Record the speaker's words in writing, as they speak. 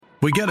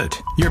We get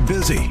it. You're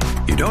busy.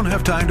 You don't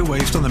have time to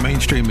waste on the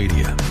mainstream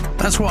media.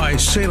 That's why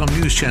Salem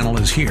News Channel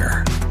is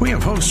here. We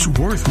have hosts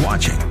worth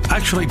watching,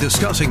 actually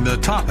discussing the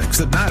topics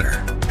that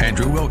matter.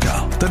 Andrew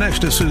Wilkow,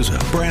 Dinesh D'Souza,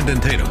 Brandon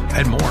Tatum,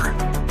 and more.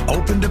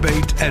 Open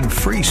debate and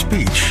free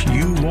speech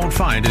you won't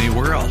find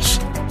anywhere else.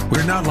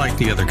 We're not like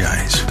the other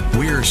guys.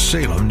 We're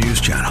Salem News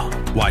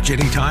Channel. Watch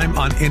anytime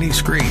on any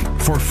screen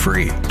for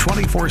free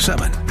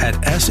 24/7 at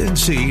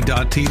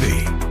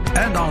snc.tv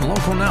and on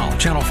Local Now,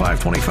 Channel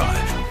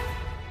 525.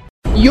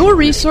 Your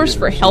resource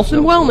for health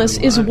and wellness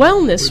is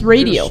Wellness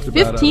Radio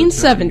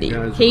 1570,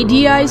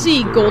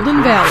 KDIZ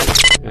Golden Valley,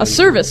 a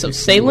service of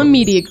Salem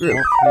Media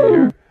Group.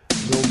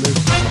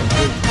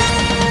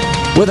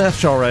 With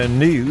SRN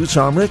News,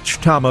 I'm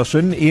Rich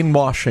Thomason in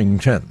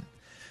Washington.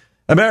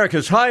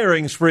 America's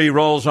hiring spree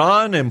rolls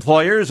on.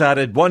 Employers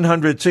added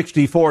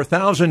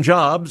 164,000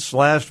 jobs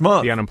last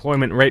month. The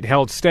unemployment rate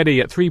held steady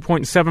at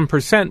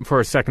 3.7% for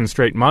a second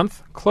straight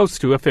month, close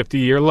to a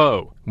 50-year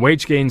low.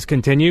 Wage gains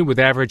continue, with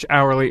average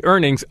hourly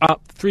earnings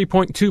up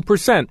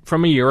 3.2%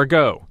 from a year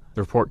ago.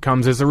 The report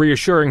comes as a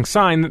reassuring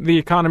sign that the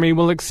economy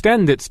will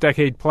extend its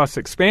decade-plus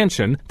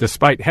expansion,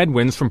 despite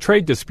headwinds from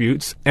trade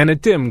disputes and a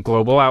dim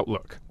global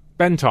outlook.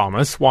 Ben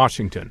Thomas,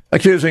 Washington.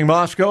 Accusing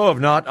Moscow of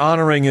not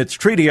honoring its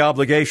treaty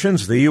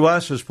obligations, the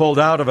U.S. has pulled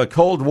out of a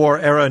Cold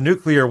War-era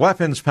nuclear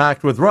weapons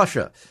pact with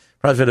Russia.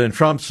 President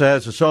Trump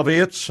says the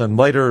Soviets and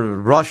later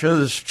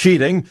Russia's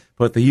cheating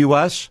put the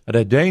U.S. at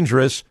a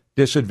dangerous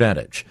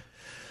disadvantage.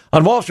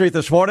 On Wall Street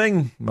this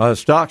morning,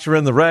 stocks are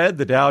in the red.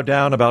 The Dow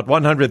down about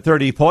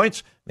 130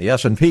 points. The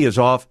S&P is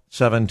off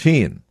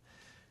 17.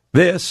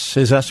 This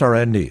is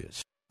SRN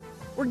News.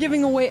 We're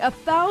giving away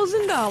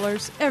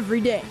 $1,000 every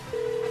day.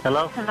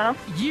 Hello? Hello?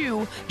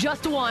 You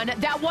just won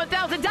that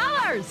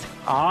 $1,000.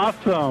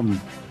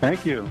 Awesome.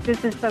 Thank you.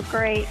 This is so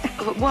great.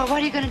 Well, what are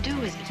you going to do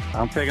with it?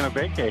 I'm taking a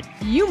vacay.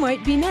 You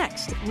might be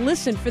next.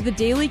 Listen for the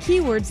daily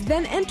keywords,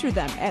 then enter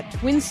them at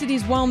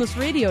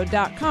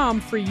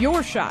TwinCitiesWellnessRadio.com for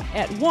your shot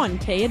at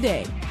 $1K a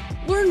day.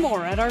 Learn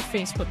more at our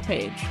Facebook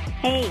page.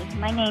 Hey,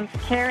 my name's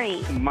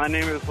Carrie. My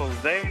name is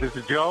Jose. This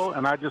is Joe,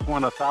 and I just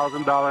won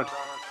 $1,000.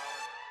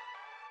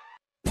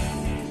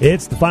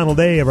 It's the final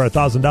day of our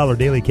 $1,000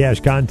 daily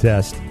cash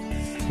contest,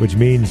 which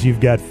means you've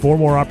got 4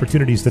 more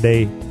opportunities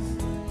today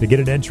to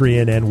get an entry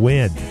in and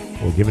win.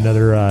 We'll give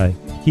another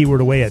keyword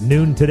away at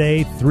noon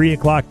today, 3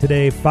 o'clock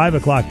today, 5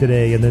 o'clock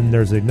today, and then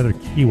there's another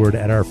keyword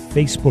at our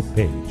Facebook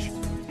page.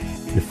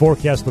 The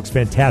forecast looks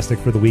fantastic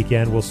for the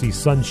weekend. We'll see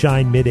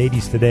sunshine,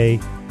 mid-80s today,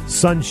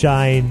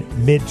 sunshine,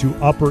 mid to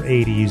upper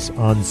 80s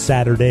on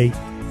Saturday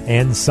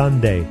and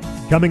Sunday.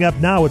 Coming up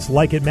now, it's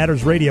Like It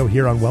Matters Radio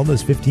here on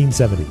Wellness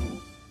 1570.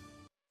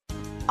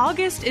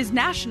 August is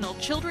National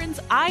Children's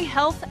Eye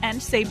Health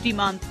and Safety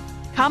Month.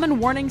 Common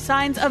warning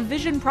signs of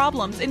vision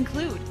problems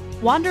include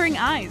wandering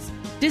eyes,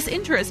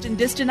 disinterest in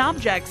distant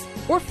objects,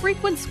 or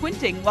frequent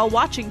squinting while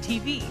watching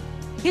TV.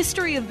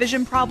 History of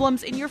vision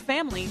problems in your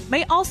family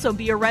may also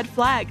be a red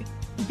flag.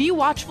 Be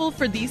watchful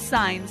for these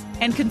signs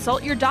and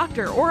consult your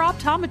doctor or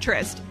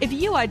optometrist if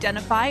you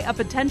identify a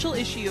potential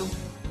issue.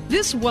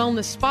 This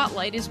Wellness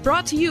Spotlight is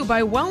brought to you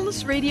by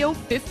Wellness Radio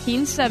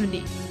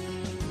 1570.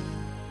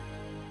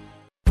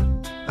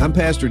 I'm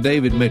Pastor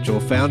David Mitchell,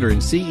 founder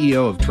and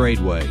CEO of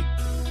Tradeway.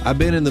 I've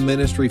been in the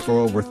ministry for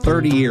over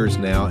 30 years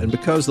now, and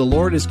because the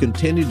Lord has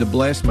continued to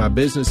bless my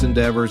business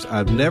endeavors,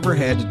 I've never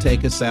had to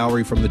take a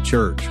salary from the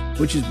church,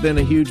 which has been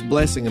a huge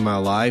blessing in my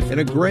life and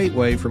a great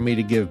way for me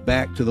to give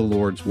back to the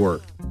Lord's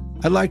work.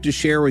 I'd like to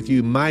share with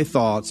you my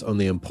thoughts on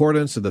the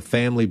importance of the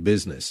family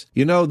business.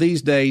 You know,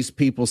 these days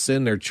people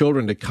send their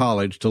children to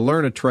college to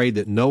learn a trade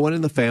that no one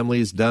in the family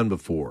has done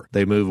before.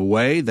 They move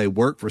away, they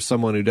work for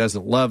someone who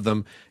doesn't love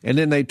them, and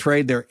then they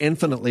trade their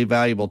infinitely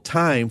valuable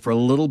time for a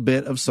little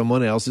bit of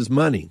someone else's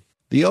money.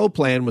 The old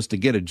plan was to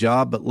get a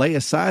job but lay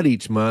aside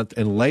each month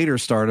and later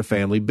start a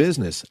family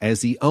business. As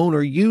the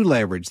owner, you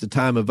leverage the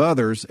time of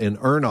others and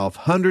earn off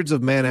hundreds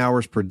of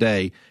man-hours per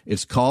day.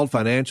 It's called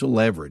financial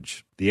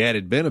leverage. The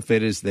added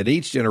benefit is that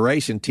each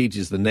generation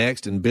teaches the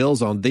next and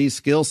builds on these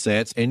skill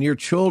sets, and your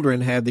children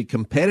have the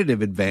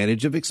competitive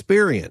advantage of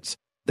experience.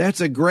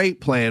 That's a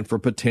great plan for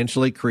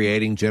potentially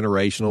creating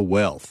generational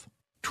wealth.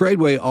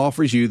 Tradeway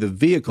offers you the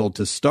vehicle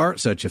to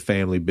start such a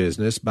family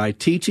business by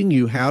teaching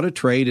you how to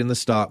trade in the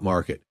stock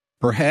market.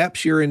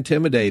 Perhaps you're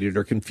intimidated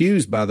or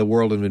confused by the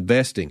world of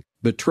investing,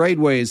 but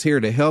Tradeway is here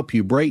to help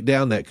you break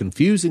down that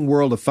confusing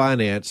world of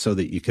finance so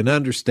that you can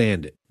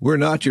understand it. We're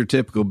not your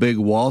typical big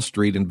Wall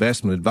Street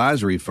investment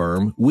advisory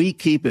firm. We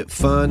keep it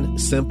fun,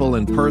 simple,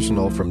 and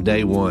personal from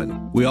day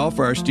one. We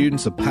offer our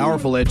students a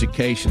powerful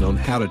education on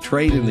how to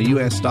trade in the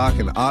U.S. stock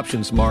and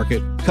options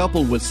market,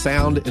 coupled with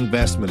sound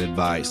investment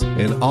advice,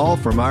 and all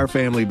from our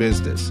family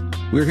business.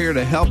 We're here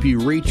to help you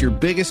reach your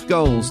biggest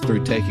goals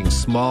through taking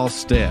small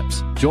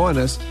steps. Join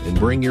us and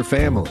bring your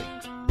family.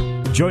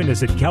 Join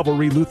us at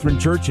Calvary Lutheran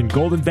Church in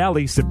Golden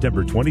Valley,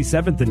 September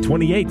 27th and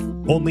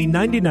 28th. Only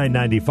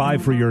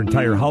 $99.95 for your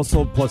entire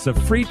household, plus a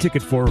free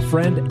ticket for a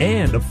friend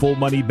and a full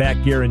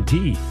money-back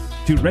guarantee.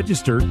 To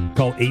register,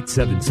 call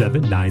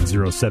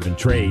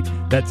 877-907-TRADE.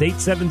 That's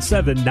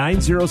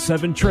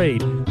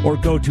 877-907-TRADE. Or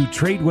go to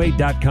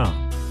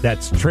Tradeway.com.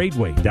 That's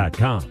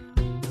Tradeway.com.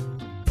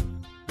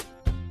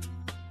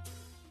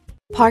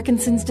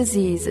 Parkinson's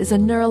disease is a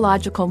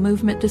neurological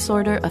movement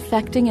disorder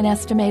affecting an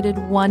estimated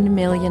 1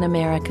 million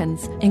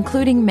Americans,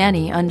 including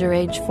many under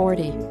age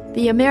 40.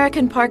 The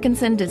American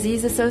Parkinson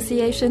Disease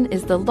Association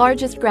is the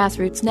largest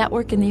grassroots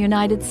network in the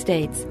United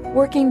States,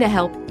 working to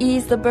help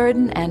ease the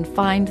burden and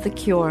find the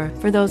cure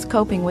for those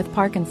coping with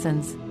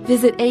Parkinson's.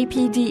 Visit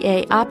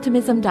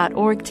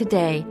apdaoptimism.org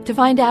today to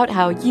find out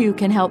how you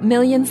can help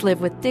millions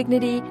live with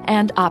dignity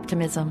and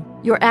optimism.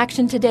 Your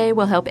action today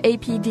will help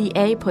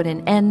APDA put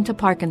an end to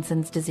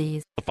Parkinson's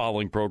disease. The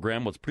following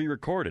program was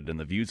pre-recorded, and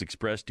the views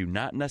expressed do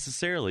not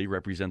necessarily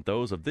represent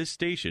those of this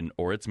station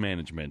or its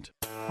management.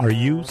 Are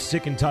you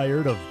sick and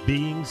tired of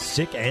being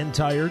sick and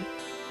tired?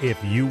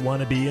 If you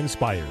want to be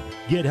inspired,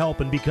 get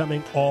help in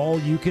becoming all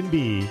you can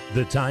be,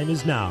 the time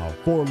is now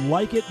for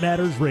Like It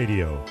Matters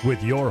Radio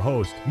with your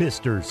host,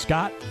 Mr.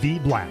 Scott V.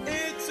 Black.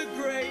 It's a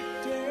great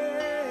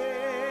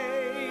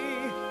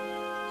day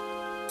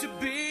to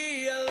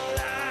be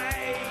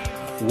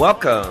alive.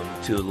 Welcome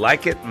to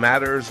Like It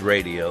Matters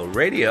Radio.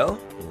 Radio,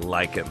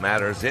 like it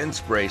matters,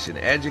 inspiration,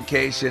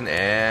 education,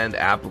 and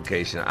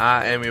application.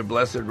 I am your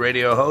blessed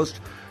radio host,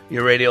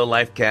 your radio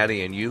life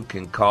caddy, and you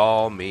can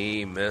call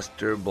me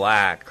Mr.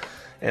 Black.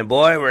 And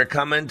boy, we're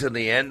coming to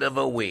the end of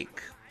a week.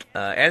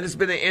 And it's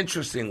been an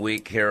interesting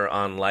week here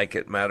on Like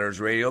It Matters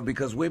Radio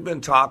because we've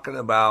been talking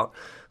about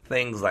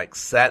things like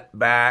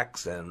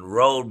setbacks and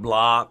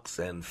roadblocks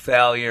and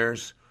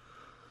failures.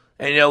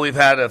 And, we've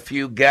had a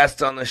few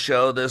guests on the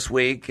show this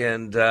week.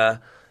 And,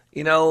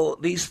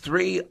 these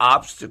three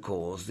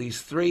obstacles,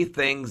 these three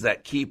things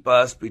that keep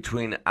us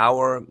between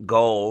our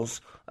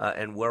goals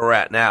and where we're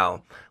at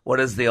now. What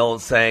is the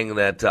old saying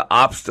that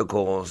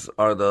obstacles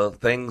are the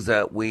things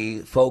that we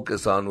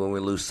focus on when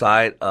we lose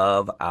sight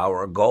of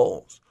our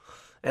goals?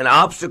 And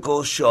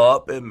obstacles show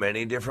up in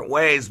many different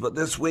ways, but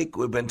this week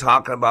we've been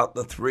talking about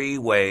the three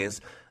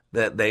ways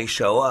that they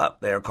show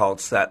up. They are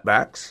called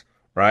setbacks,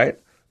 right?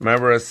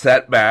 Remember, a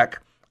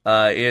setback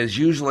is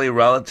usually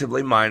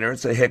relatively minor.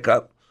 It's a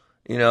hiccup.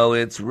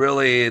 It's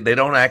really, they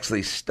don't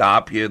actually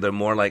stop you. They're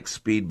more like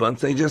speed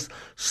bumps. They just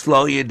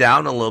slow you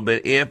down a little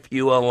bit if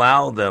you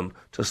allow them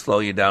to slow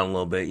you down a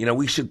little bit.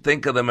 We should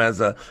think of them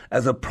as a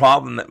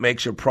problem that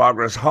makes your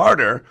progress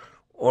harder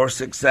or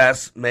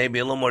success maybe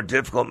a little more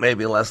difficult,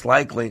 maybe less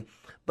likely.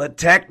 But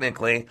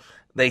technically,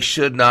 they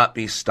should not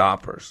be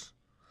stoppers.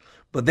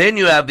 But then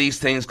you have these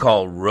things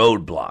called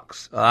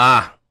roadblocks.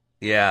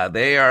 Yeah,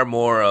 they are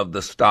more of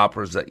the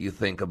stoppers that you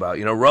think about.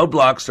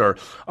 Roadblocks are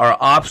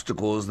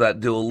obstacles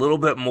that do a little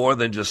bit more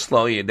than just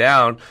slow you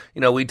down.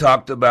 We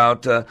talked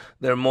about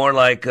they're more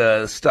like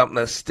something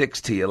that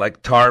sticks to you,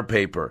 like tar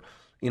paper.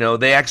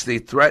 They actually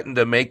threaten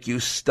to make you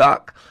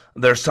stuck.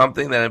 They're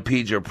something that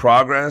impedes your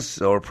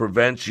progress or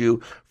prevents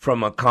you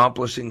from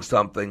accomplishing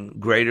something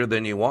greater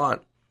than you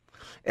want.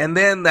 And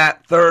then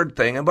that third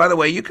thing, and by the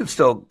way, you can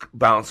still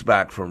bounce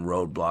back from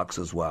roadblocks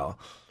as well,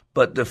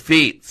 but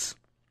defeats.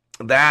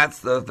 That's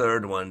the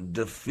third one,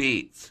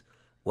 defeats,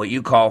 what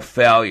you call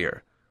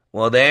failure.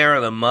 Well, they are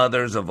the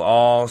mothers of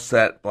all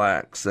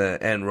setbacks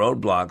and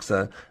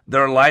roadblocks.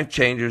 They're life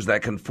changers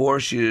that can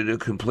force you to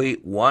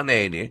complete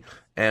 180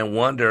 and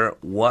wonder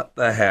what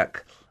the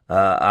heck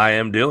I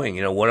am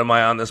doing. What am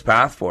I on this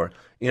path for?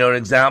 An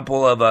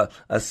example of a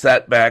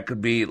setback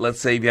could be, let's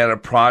say if you had a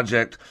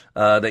project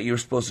that you were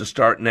supposed to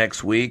start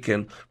next week,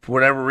 and for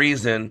whatever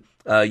reason,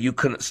 you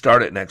couldn't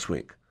start it next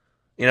week.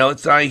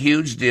 It's not a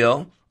huge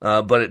deal.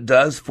 But it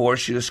does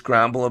force you to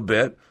scramble a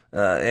bit,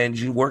 and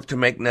you work to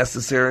make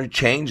necessary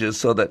changes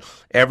so that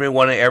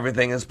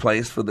everything is in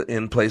place for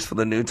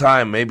the new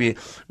time. Maybe a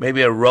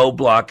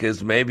roadblock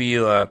is maybe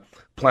you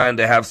plan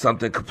to have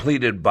something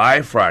completed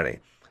by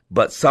Friday,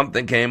 but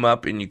something came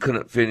up and you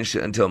couldn't finish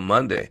it until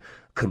Monday,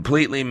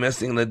 completely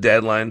missing the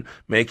deadline,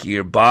 making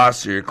your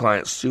boss or your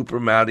client super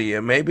mad at you,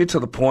 maybe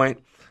to the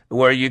point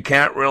where you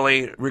can't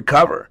really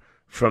recover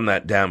from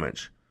that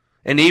damage.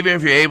 And even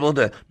if you're able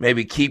to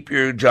maybe keep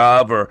your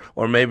job or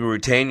maybe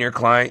retain your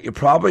client, you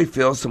probably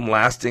feel some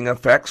lasting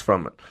effects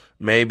from it.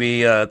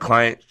 Maybe a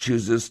client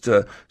chooses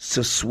to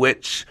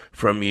switch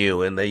from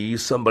you and they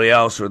use somebody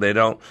else, or they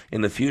don't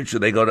in the future.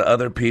 They go to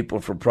other people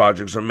for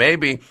projects. Or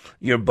maybe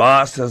your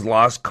boss has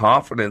lost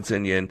confidence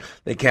in you and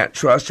they can't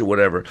trust you,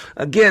 whatever.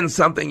 Again,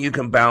 something you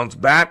can bounce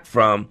back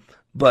from,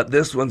 but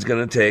this one's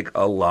going to take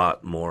a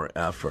lot more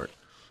effort.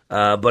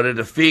 But a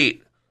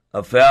defeat,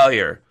 a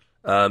failure,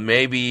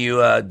 maybe you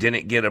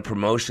didn't get a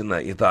promotion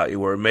that you thought you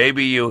were.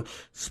 Maybe you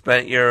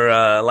spent your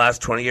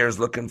last 20 years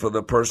looking for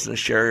the person to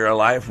share your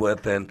life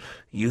with, and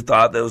you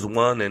thought there was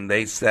one, and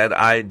they said,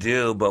 I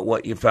do, but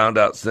what you found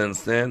out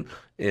since then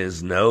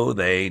is no,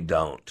 they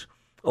don't.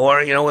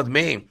 Or, with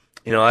me,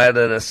 I had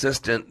an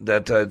assistant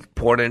that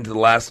poured into the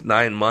last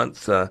 9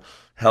 months,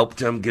 helped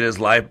him get his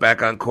life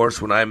back on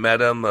course when I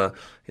met him.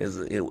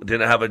 He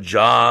didn't have a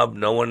job.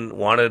 No one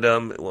wanted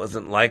him. It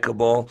wasn't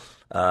likable.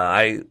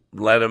 I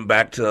led him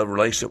back to a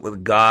relationship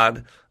with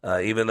God,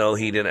 even though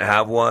he didn't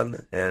have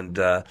one, and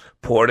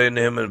poured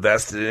into him,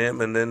 invested in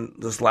him. And then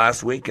this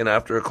last weekend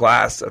after a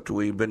class, after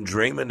we've been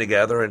dreaming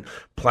together and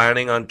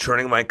planning on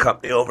turning my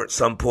company over at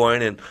some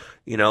point, and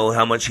you know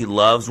how much he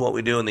loves what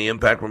we do and the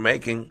impact we're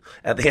making.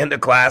 At the end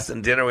of class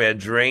and dinner, we had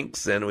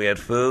drinks and we had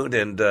food.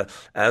 And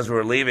as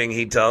we're leaving,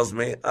 he tells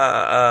me,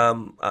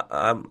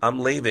 I'm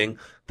leaving.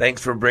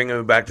 Thanks for bringing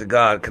me back to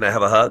God. Can I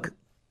have a hug?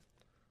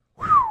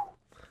 Whew.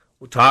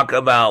 We'll talk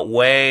about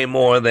way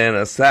more than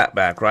a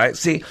setback, right?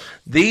 See,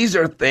 these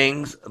are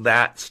things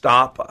that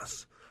stop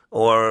us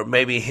or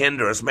maybe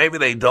hinder us. Maybe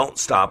they don't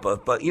stop us.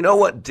 But you know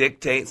what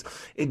dictates?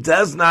 It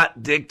does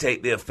not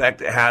dictate the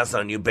effect it has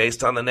on you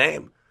based on the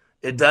name.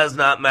 It does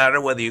not matter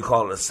whether you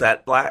call it a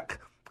setback.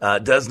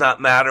 It does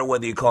not matter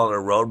whether you call it a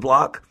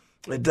roadblock.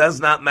 It does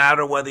not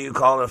matter whether you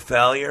call it a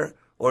failure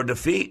or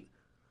defeat.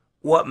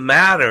 What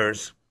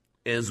matters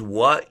is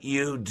what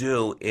you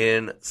do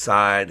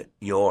inside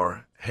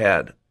your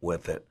head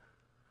with it.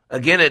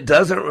 Again, it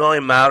doesn't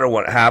really matter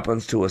what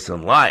happens to us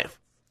in life.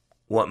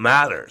 What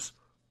matters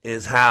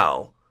is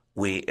how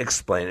we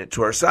explain it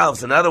to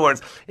ourselves. In other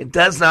words, it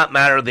does not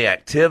matter the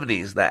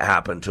activities that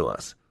happen to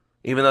us.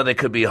 Even though they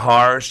could be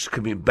harsh,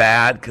 could be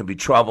bad, could be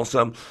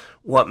troublesome,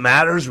 what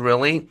matters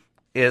really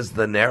is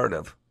the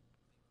narrative.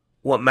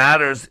 What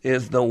matters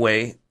is the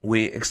way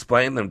we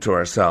explain them to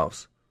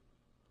ourselves.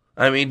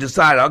 I mean,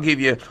 decide. I'll give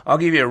you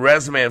a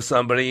resume of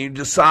somebody. You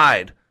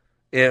decide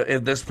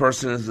if this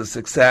person is a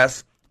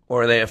success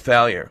or are they a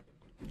failure.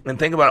 And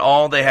think about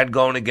all they had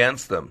going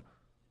against them.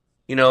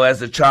 You know,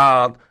 as a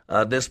child,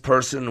 this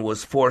person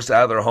was forced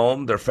out of their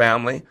home, their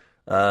family.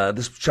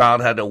 This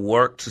child had to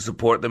work to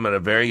support them at a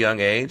very young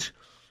age.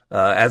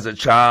 As a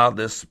child,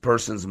 this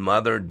person's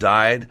mother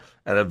died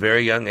at a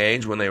very young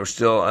age when they were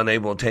still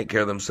unable to take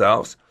care of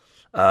themselves.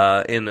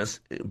 In the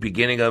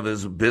beginning of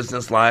his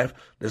business life,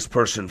 this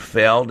person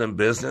failed in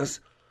business.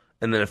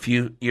 And then a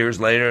few years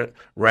later,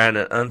 ran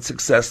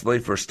unsuccessfully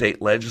for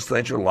state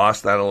legislature,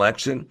 lost that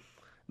election.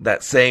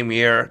 That same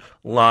year,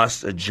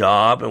 lost a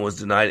job and was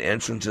denied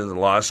entrance into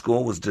law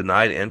school,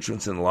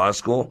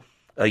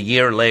 A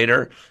year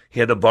later, he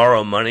had to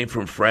borrow money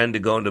from a friend to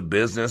go into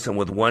business, and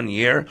with 1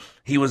 year,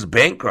 he was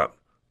bankrupt,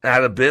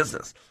 out of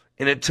business.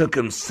 And it took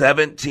him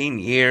 17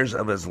 years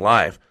of his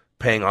life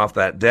paying off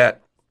that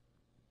debt.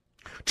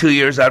 2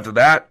 years after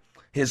that,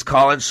 his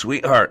college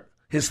sweetheart,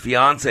 his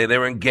fiance, they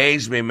were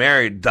engaged to be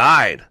married,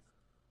 died.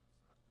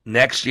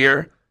 Next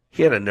year,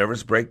 he had a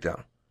nervous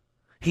breakdown.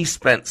 He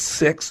spent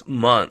 6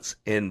 months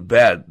in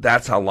bed.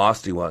 That's how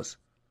lost he was.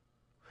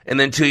 And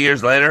then 2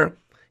 years later,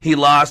 he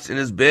lost in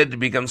his bid to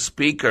become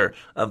Speaker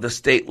of the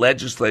state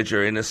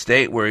legislature in a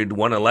state where he'd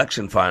won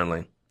election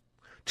finally.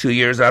 2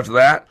 years after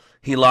that,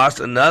 he lost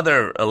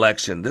another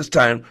election, this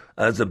time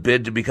as a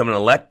bid to become an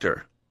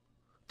elector.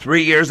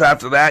 3 years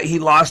after that, he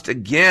lost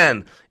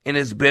again in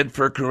his bid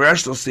for a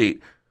congressional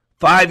seat.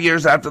 5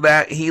 years after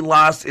that, he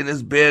lost in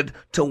his bid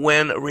to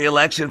win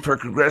re-election for a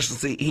congressional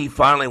seat. He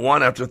finally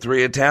won after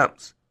 3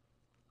 attempts.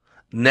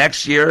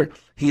 Next year,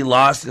 he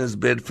lost in his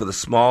bid for the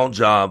small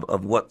job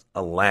of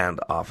a land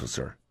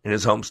officer in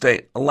his home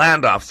state. A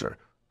land officer.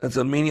 That's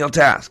a menial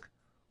task.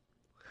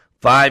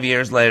 5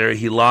 years later,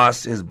 he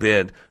lost his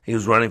bid. He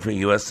was running for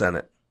U.S.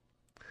 Senate.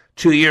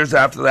 2 years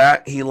after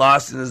that, he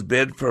lost in his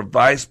bid for a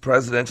vice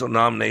presidential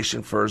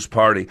nomination for his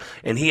party.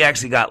 And he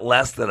actually got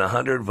less than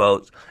 100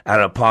 votes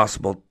out of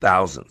possible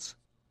thousands.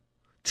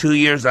 2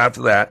 years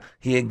after that,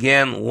 he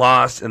again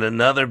lost in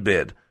another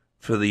bid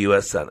for the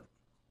U.S. Senate.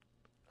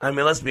 I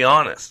mean, let's be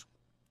honest.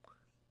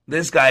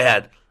 This guy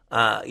had,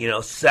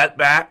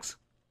 setbacks,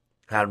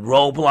 had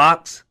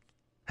roadblocks,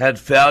 had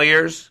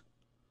failures.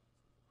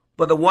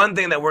 But the one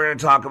thing that we're going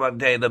to talk about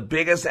today, the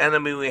biggest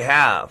enemy we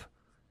have,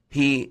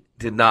 he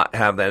did not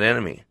have that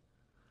enemy.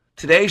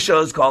 Today's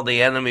show is called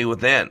The Enemy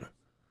Within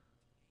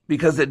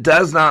because it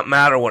does not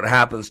matter what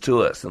happens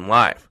to us in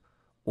life.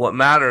 What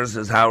matters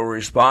is how we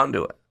respond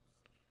to it.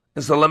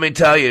 And so let me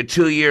tell you,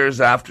 2 years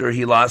after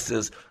he lost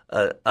his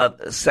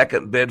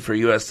second bid for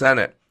U.S.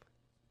 Senate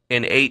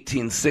in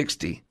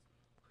 1860,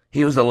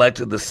 he was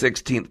elected the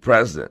 16th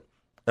president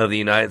of the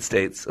United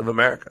States of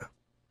America.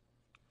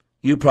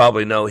 You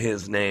probably know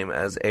his name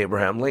as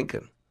Abraham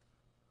Lincoln.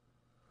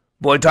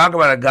 Boy, talk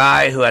about a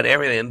guy who had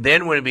everything. And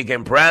then when he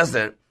became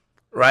president,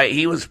 right,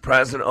 he was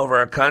president over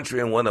our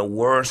country in one of the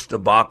worst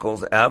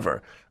debacles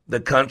ever. The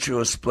country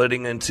was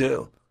splitting in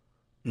two,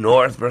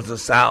 North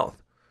versus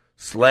South,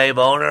 slave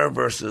owner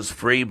versus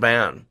free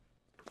man,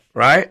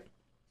 right?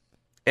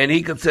 And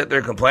he could sit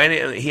there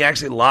complaining. He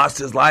actually lost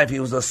his life. He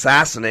was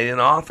assassinated in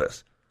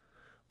office.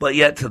 But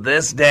yet to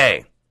this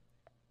day,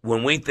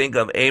 when we think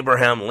of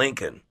Abraham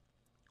Lincoln,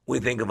 we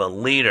think of a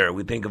leader.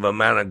 We think of a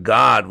man of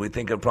God. We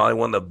think of probably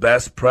one of the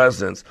best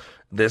presidents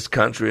this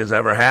country has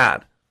ever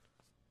had.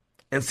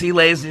 And see,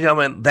 ladies and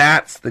gentlemen,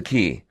 that's the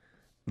key.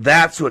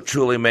 That's what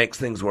truly makes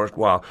things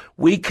worthwhile.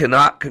 We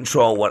cannot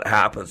control what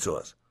happens to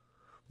us,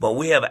 but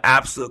we have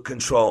absolute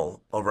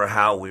control over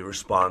how we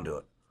respond to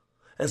it.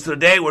 And so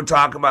today we're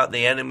talking about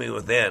the enemy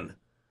within.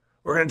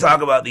 We're going to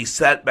talk about these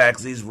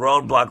setbacks, these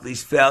roadblocks,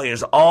 these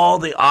failures, all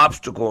the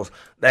obstacles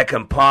that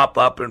can pop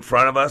up in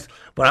front of us.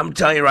 But I'm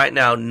telling you right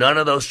now, none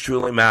of those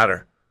truly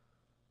matter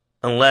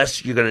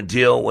unless you're going to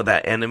deal with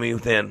that enemy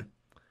within.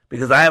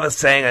 Because I have a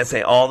saying I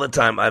say all the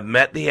time, I've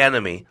met the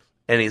enemy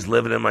and he's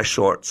living in my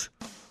shorts.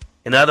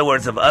 In other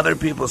words, if other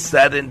people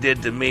said and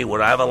did to me what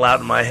I've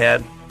allowed in my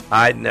head,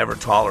 I'd never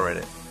tolerate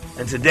it.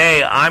 And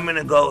today I'm going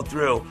to go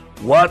through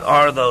what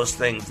are those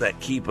things that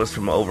keep us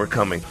from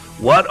overcoming?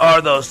 What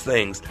are those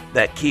things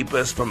that keep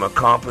us from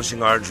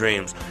accomplishing our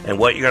dreams? And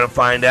what you're going to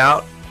find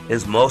out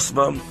is most of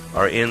them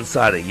are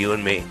inside of you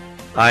and me.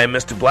 I am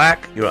Mr.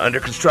 Black. You're under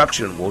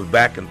construction. We'll be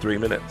back in 3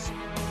 minutes.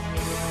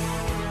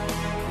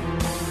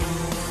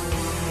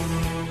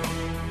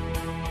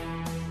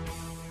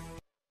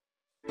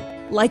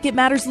 Like It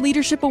Matters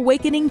Leadership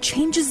Awakening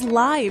changes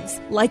lives.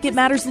 Like It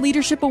Matters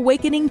Leadership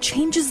Awakening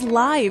changes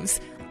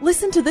lives.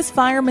 Listen to this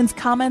fireman's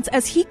comments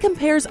as he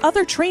compares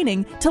other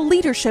training to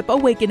Leadership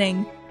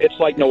Awakening. It's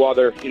like no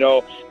other. You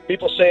know,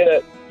 people say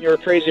that you're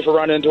crazy for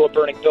running into a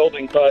burning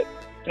building, but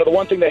you know, the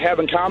one thing they have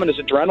in common is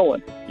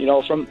adrenaline. You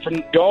know, from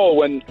go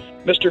when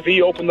Mr.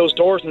 V opened those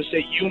doors and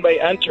said, "You may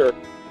enter,"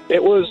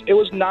 it was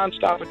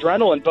nonstop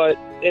adrenaline, but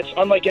it's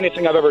unlike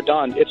anything I've ever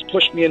done. It's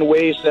pushed me in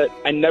ways that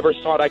I never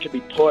thought I could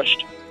be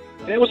pushed.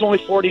 And it was only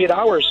 48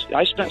 hours.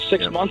 I spent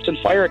 6 months in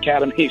fire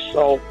academy,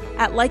 so...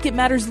 At Like It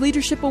Matters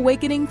Leadership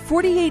Awakening,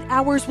 48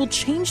 hours will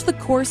change the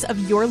course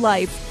of your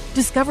life.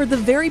 Discover the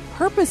very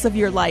purpose of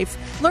your life,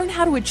 learn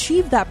how to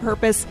achieve that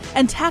purpose,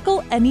 and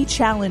tackle any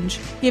challenge.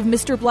 Give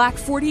Mr. Black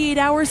 48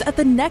 hours at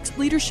the next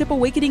Leadership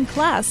Awakening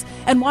class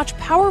and watch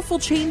powerful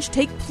change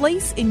take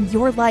place in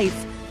your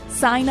life.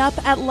 Sign up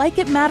at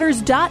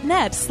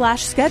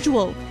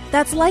likeitmatters.net/schedule.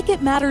 That's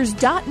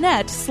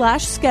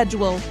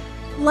likeitmatters.net/schedule.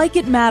 Like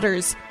It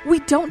Matters. We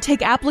don't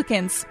take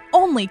applicants,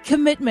 only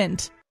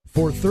commitment.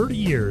 For 30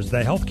 years,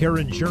 the healthcare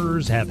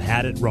insurers have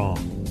had it wrong.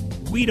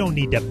 We don't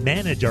need to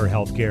manage our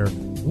healthcare.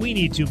 We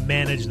need to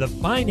manage the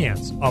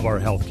finance of our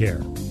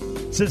healthcare.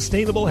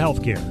 Sustainable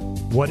healthcare.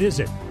 What is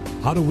it?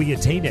 How do we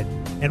attain it?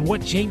 And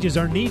what changes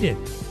are needed?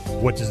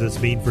 What does this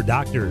mean for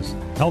doctors,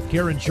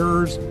 healthcare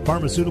insurers,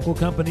 pharmaceutical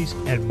companies,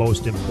 and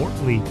most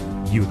importantly,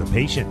 you, the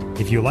patient?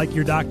 If you like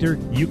your doctor,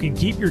 you can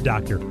keep your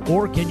doctor,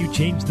 or can you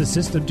change the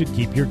system to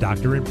keep your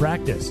doctor in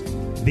practice?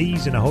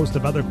 These and a host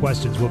of other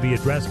questions will be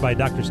addressed by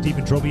Dr.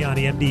 Stephen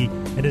Troviani, MD,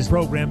 and his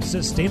program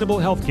Sustainable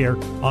Healthcare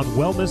on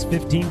Wellness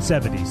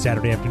 1570,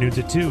 Saturday afternoons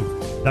at 2.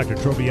 Dr.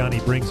 Troviani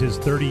brings his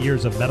 30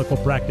 years of medical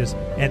practice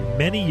and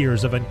many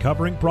years of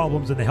uncovering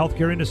problems in the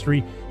healthcare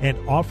industry and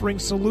offering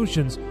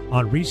solutions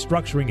on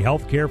restructuring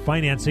healthcare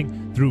financing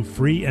through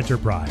free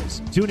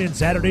enterprise. Tune in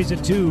Saturdays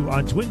at 2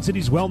 on Twin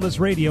Cities Wellness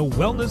Radio,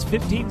 Wellness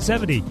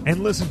 1570,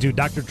 and listen to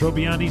Dr.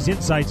 Troviani's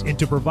insights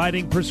into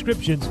providing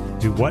prescriptions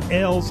to what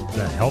ails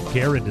the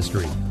healthcare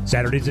industry.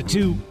 Saturdays at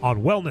 2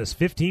 on Wellness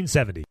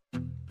 1570.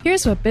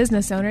 Here's what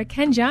business owner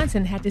Ken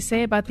Johnson had to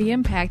say about the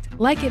impact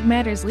Like It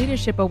Matters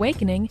Leadership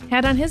Awakening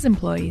had on his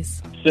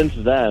employees. Since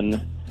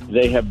then,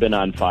 they have been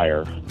on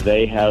fire.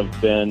 They have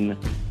been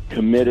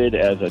committed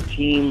as a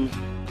team,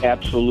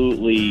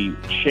 absolutely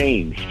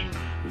changed.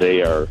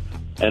 They are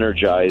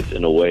energized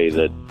in a way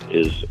that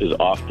is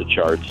off the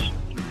charts,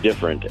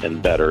 different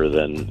and better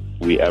than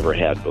we ever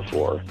had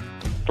before.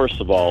 First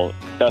of all,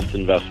 best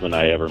investment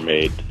I ever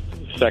made.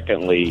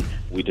 Secondly,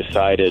 we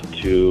decided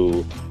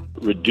to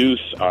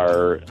reduce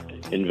our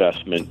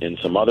investment in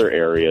some other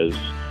areas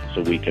so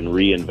we can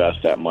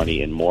reinvest that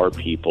money in more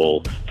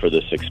people for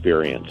this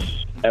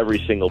experience. Every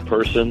single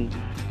person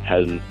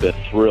has been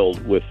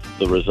thrilled with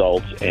the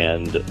results,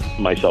 and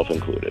myself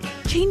included.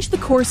 Change the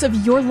course of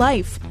your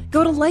life.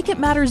 Go to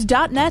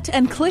likeitmatters.net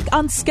and click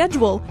on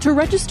Schedule to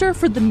register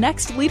for the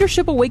next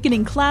Leadership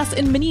Awakening class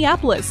in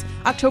Minneapolis,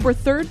 October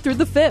 3rd through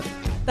the 5th.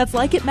 That's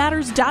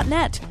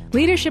likeitmatters.net.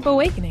 Leadership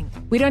Awakening.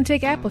 We don't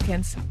take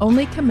applicants,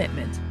 only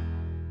commitment.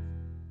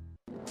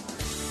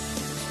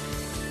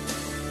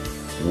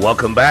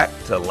 Welcome back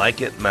to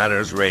Like It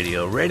Matters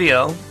Radio.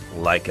 Radio,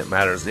 like it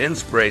matters,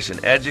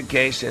 inspiration,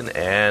 education,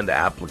 and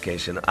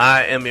application.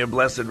 I am your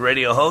blessed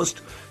radio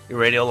host, your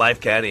radio life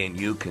caddy, and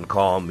you can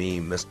call me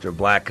Mr.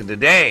 Black. And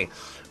today,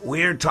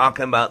 we're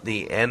talking about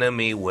the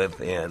enemy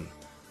within.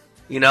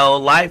 You know,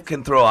 life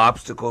can throw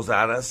obstacles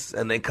at us,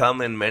 and they come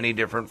in many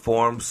different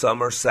forms.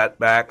 Some are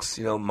setbacks,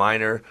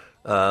 minor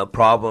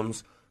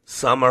problems.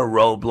 Some are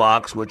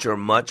roadblocks, which are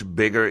much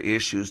bigger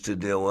issues to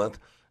deal with.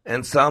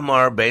 And some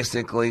are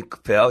basically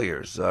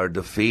failures or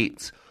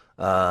defeats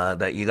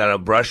that you got to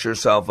brush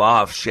yourself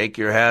off, shake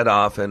your head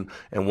off, and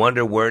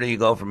wonder, where do you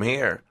go from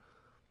here?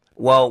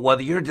 Well,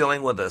 whether you're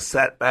dealing with a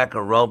setback, a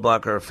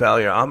roadblock, or a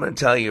failure, I'm going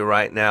to tell you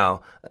right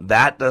now,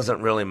 that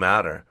doesn't really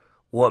matter.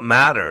 What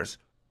matters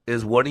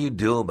is, what do you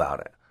do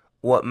about it?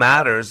 What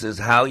matters is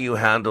how you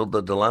handle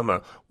the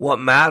dilemma. What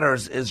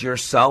matters is your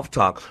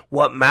self-talk.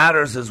 What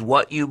matters is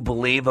what you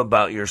believe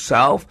about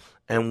yourself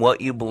and what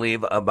you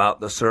believe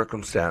about the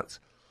circumstance.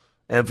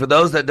 And for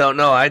those that don't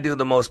know, I do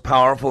the most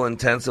powerful,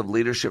 intensive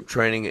leadership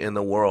training in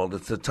the world.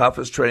 It's the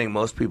toughest training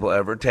most people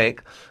ever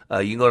take.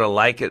 You can go to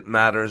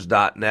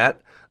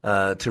likeitmatters.net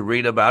to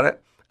read about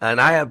it. And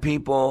I have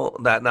people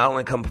that not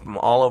only come from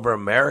all over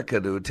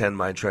America to attend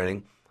my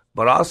training,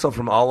 but also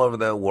from all over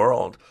the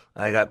world.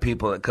 I got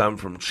people that come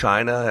from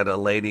China. I had a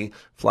lady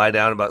fly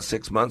down about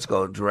 6 months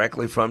ago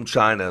directly from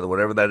China,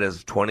 whatever that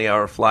is,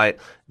 20-hour flight,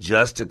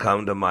 just to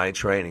come to my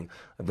training.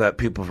 I've got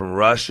people from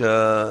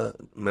Russia,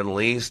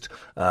 Middle East.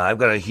 I've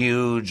got a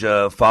huge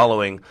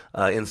following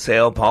in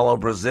Sao Paulo,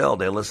 Brazil.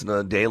 They listen to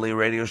a daily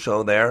radio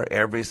show there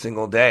every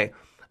single day.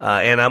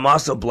 And I'm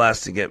also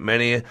blessed to get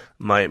many of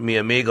mi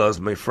amigos,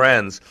 my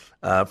friends,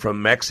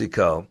 from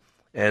Mexico.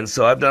 And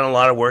so I've done a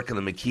lot of work in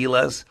the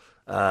maquilas,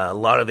 a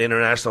lot of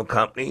international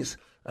companies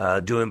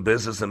doing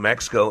business in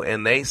Mexico,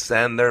 and they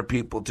send their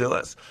people to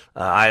us.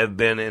 I have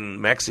been in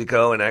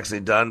Mexico and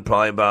actually done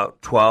probably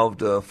about 12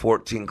 to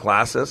 14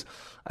 classes.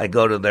 I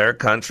go to their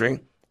country,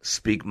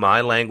 speak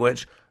my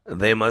language.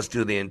 They must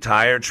do the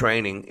entire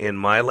training in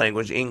my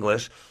language,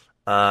 English.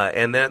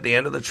 And then at the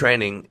end of the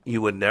training,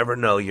 you would never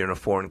know you're in a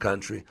foreign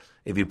country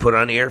if you put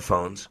on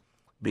earphones,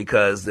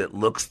 because it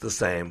looks the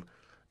same.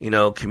 You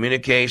know,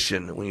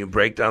 communication, when you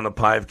break down the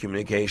pie of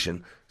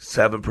communication,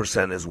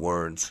 7% is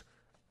words.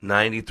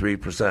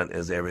 93%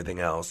 is everything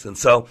else. And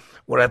so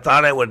what I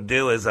thought I would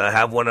do is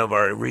have one of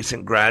our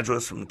recent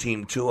graduates from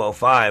Team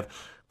 205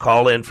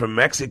 call in from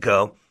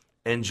Mexico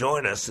and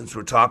join us, since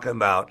we're talking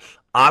about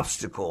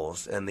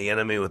obstacles and the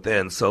enemy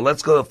within. So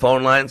let's go to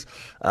phone lines.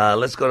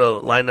 Let's go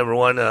to line number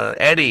one.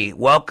 Eddie,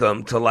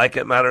 welcome to Like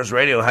It Matters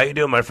Radio. How you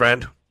doing, my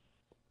friend?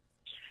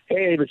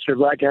 Hey, Mr.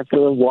 Black, I'm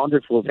feeling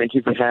wonderful. Thank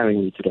you for having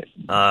me today.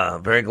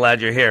 Very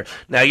glad you're here.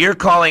 Now, you're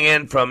calling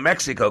in from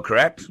Mexico,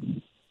 correct?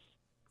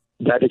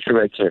 That is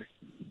correct, sir.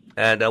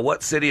 And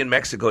what city in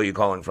Mexico are you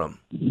calling from?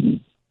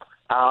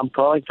 I'm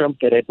calling from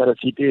Querétaro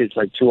City. It's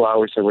like 2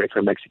 hours away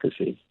from Mexico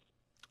City.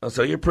 Oh,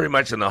 so you're pretty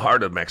much in the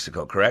heart of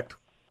Mexico, correct?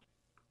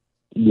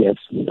 Yes,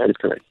 that is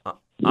correct.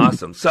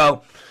 Awesome.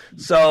 So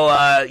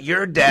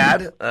your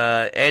dad,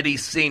 Eddie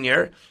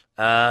Sr.,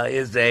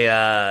 is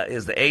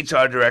the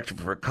HR director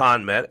for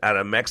CONMET out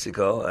of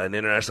Mexico, an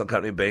international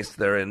company based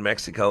there in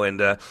Mexico. And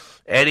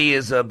Eddie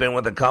has been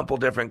with a couple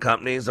different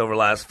companies over the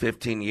last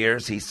 15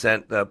 years. He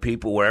sent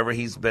people wherever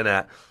he's been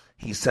at.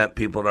 He sent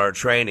people to our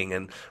training.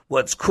 And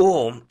what's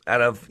cool,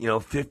 out of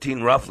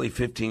roughly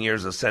 15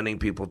 years of sending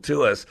people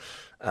to us,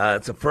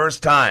 it's the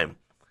first time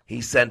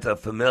he sent a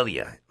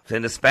familia,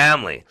 sent his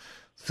family.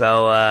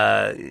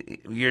 So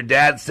your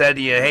dad said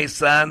to you, "Hey,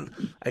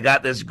 son, I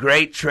got this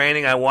great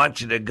training. I want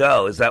you to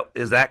go." Is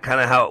that kind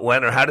of how it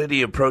went, or how did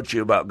he approach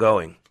you about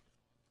going?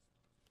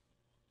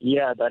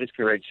 Yeah, that is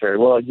correct, sir.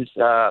 Well, just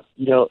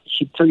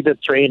he took the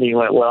training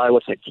while I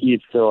was a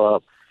kid,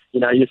 so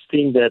I just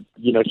think that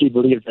he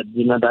believed that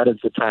that is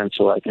the time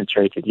so I can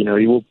take it. He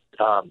will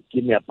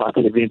give me a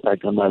positive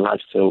impact on my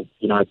life, so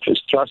I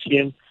just trust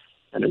him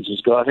and I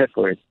just go ahead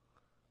for it.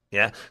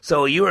 Yeah.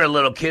 So you were a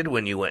little kid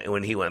when he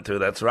went through.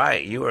 That's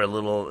right. You were a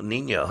little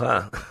niño,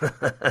 huh?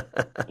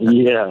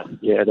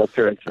 Yeah, that's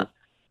correct, sir.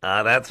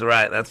 That's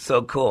right. That's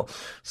so cool.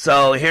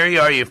 So here you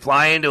are. You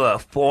fly into a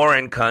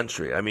foreign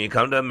country. I mean, you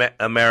come to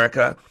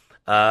America.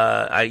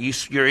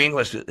 Your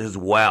English is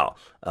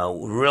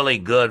really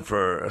good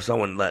for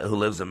someone who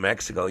lives in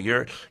Mexico.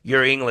 Your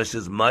English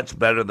is much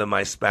better than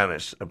my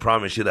Spanish. I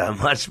promise you that.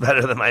 Much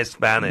better than my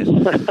Spanish.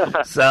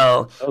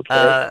 So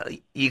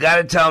okay. You got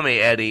to tell me,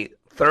 Eddie,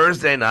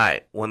 Thursday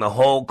night when the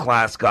whole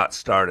class got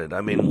started, I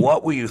mean,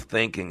 what were you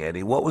thinking,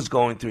 Eddie? What was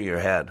going through your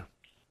head?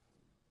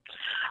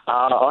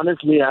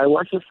 Honestly, I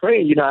was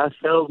afraid. I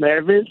felt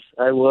nervous.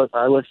 I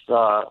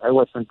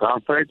was in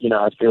comfort.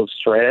 I feel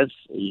stressed,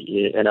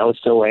 and I was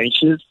so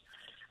anxious.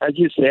 As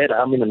you said,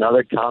 I'm in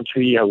another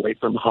country, away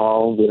from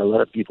home, with a lot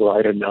of people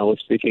I don't know,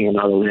 speaking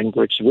another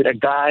language, with a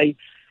guy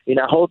in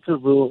a hotel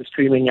room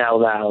screaming out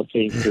loud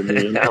things to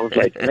me. And I was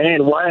like,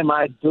 man, what am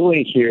I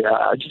doing here?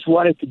 I just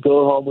wanted to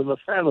go home with my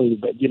family,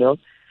 but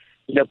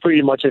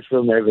pretty much I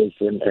feel nervous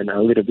and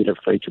a little bit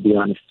afraid, to be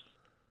honest.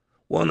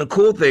 Well, and the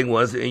cool thing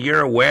was, you're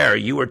aware,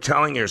 you were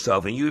telling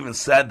yourself, and you even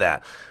said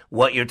that,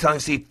 what you're telling,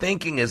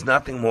 thinking is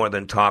nothing more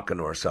than talking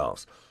to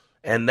ourselves.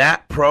 And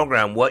that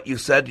program, what you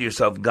said to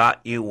yourself,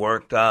 got you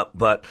worked up.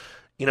 But,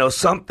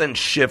 something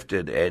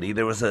shifted, Eddie.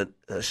 There was a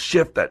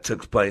shift that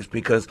took place,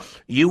 because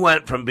you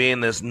went from being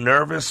this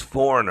nervous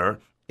foreigner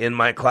in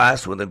my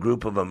class with a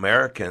group of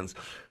Americans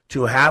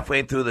to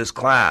halfway through this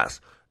class,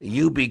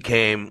 you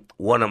became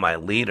one of my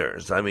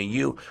leaders. I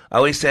mean, I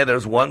always say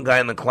there's one guy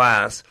in the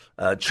class,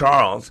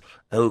 Charles,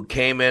 who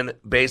came in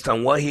based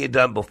on what he had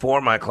done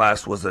before my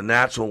class, was a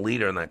natural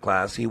leader in that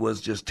class. He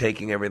was just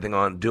taking everything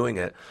on, doing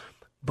it.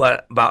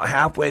 But about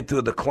halfway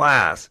through the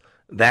class,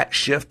 that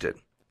shifted.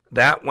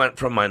 That went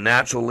from my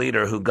natural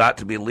leader, who got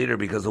to be a leader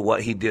because of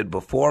what he did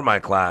before my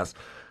class,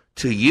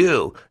 to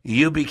you.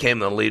 You became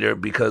the leader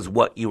because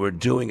what you were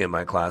doing in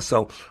my class.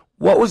 So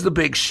what was the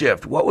big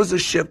shift? What was the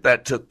shift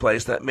that took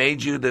place that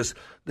made you this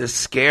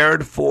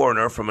scared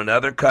foreigner from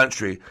another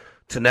country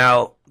to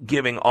now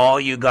giving all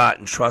you got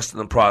and trusting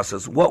the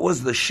process. What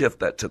was the shift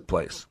that took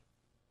place?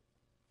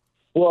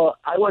 Well,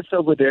 I was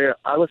over there.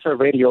 I was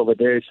already over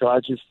there, so I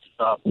just,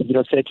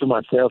 said to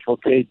myself,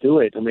 okay, do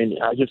it. I mean,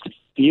 I just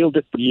feel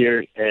the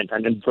fear and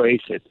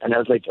embrace it. And I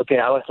was like, okay,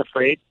 I was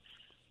afraid,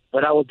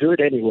 but I will do it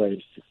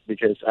anyways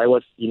because I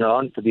was,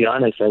 to be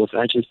honest, I was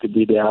anxious to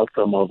be the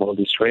outcome of all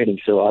this training.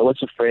 So I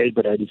was afraid,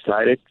 but I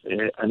decided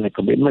and I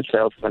committed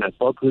myself and I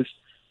focused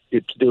to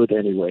do it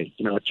anyway.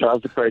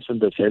 Trust the person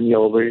that sent me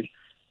over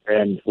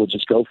and we'll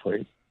just go for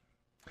it.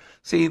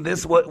 See,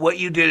 this what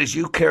you did is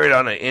you carried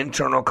on an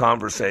internal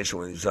conversation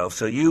with yourself.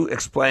 So you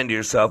explained to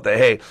yourself that,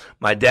 hey,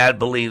 my dad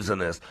believes in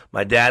this.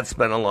 My dad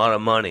spent a lot of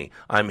money.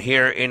 I'm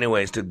here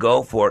anyways to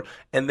go for it.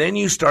 And then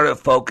you started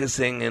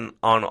focusing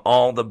on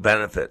all the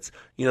benefits.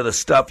 The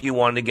stuff you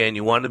wanted to gain.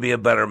 You wanted to be a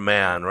better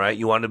man, right?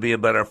 You wanted to be a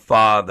better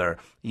father.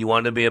 You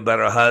wanted to be a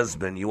better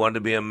husband. You wanted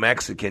to be a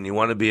Mexican. You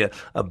wanted to be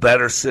a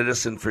better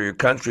citizen for your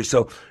country.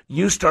 So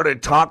you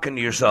started talking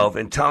to yourself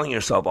and telling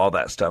yourself all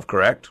that stuff,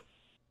 correct?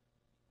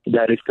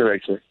 That is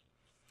correct, sir.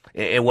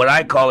 And what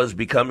I call is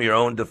become your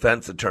own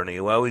defense attorney.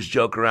 We always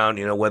joke around,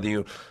 whether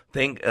you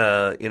think,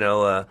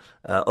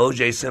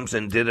 O.J.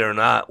 Simpson did it or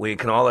not, we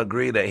can all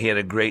agree that he had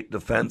a great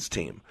defense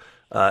team.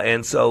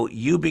 And so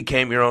you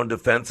became your own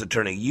defense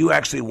attorney. You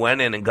actually went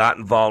in and got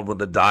involved with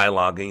the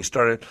dialogue, and you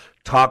started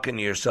talking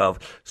to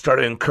yourself,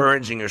 started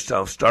encouraging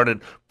yourself, started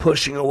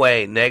pushing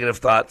away negative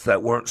thoughts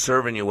that weren't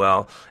serving you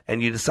well,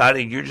 and you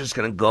decided you're just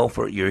going to go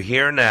for it. You're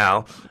here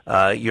now,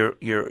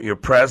 you're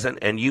present,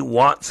 and you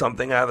want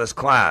something out of this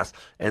class,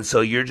 and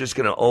so you're just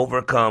going to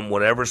overcome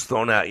whatever's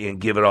thrown at you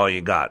and give it all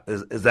you got.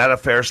 Is that a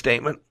fair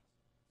statement?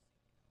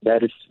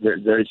 That is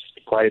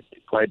quite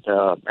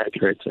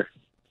accurate, sir.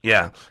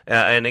 Yeah,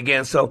 and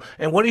again,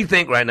 and what do you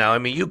think right now? I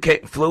mean, you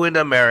flew into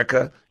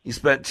America. You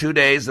spent 2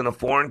 days in a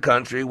foreign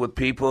country with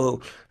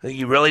people who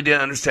you really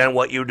didn't understand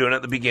what you were doing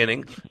at the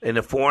beginning in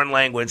a foreign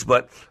language.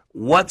 But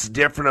what's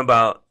different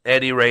about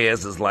Eddie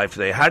Reyes' life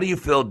today? How do you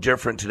feel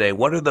different today?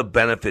 What are the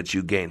benefits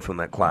you gained from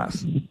that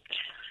class?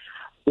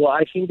 Well,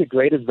 I think the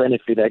greatest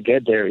benefit I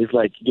get there is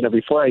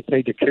before I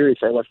take the course,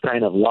 I was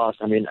kind of lost.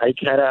 I mean, I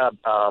had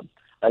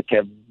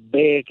a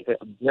big,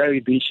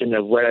 very vision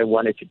of where I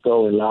wanted to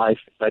go in life,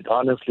 but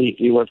honestly,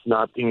 it was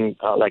nothing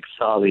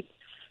solid.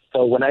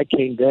 So when I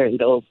came there,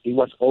 it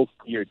was all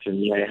clear to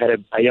me.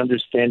 I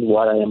understand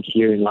what I am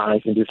here in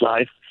life, in this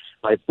life,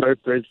 my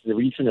purpose, the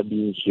reason of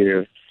being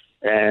here,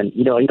 and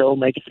it all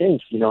makes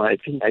sense. I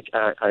think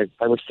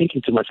I was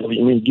thinking to myself,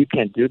 I mean, you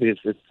can't do this.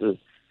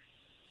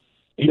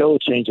 It all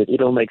changed it.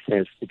 It all makes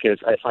sense because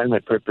I find my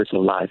purpose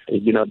in life.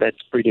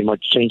 That's pretty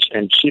much changed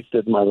and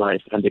shifted my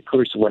life and the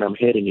course what I'm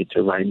heading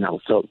into right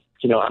now. So,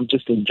 I'm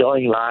just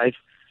enjoying life.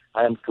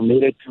 I am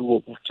committed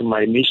to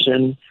my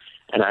mission,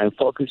 and I'm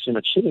focused on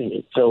achieving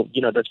it. So,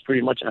 that's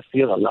pretty much, I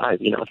feel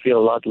alive. I feel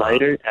a lot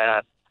lighter.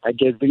 I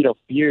get rid of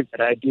fear that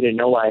I didn't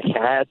know I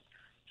had.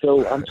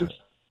 So I'm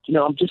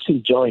just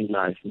enjoying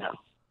life now.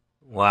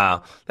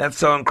 Wow. That's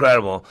so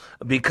incredible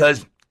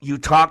because you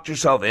talked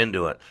yourself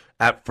into it.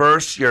 At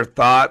first, your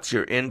thoughts,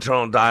 your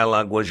internal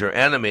dialogue was your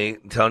enemy,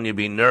 telling you to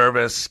be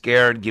nervous,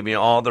 scared, giving you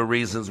all the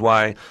reasons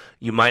why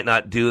you might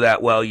not do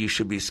that well. You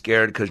should be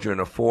scared because you're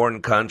in a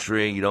foreign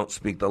country. You don't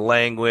speak the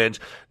language.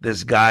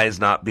 This guy is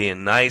not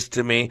being nice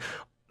to me.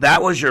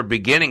 That was your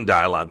beginning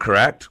dialogue,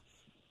 correct?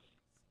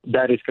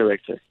 That is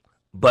correct, sir.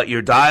 But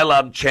your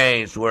dialogue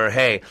changed where,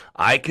 hey,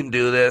 I can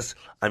do this.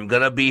 I'm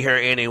going to be here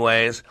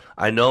anyways.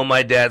 I know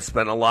my dad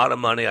spent a lot of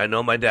money. I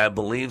know my dad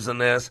believes in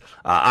this.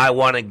 I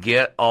want to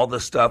get all the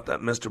stuff that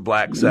Mr.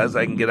 Black says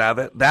I can get out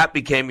of it. That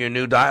became your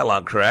new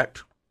dialogue,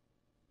 correct?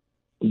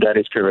 That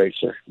is correct,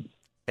 sir.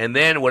 And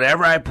then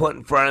whatever I put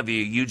in front of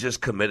you, you just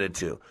committed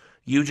to.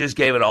 You just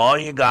gave it all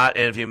you got,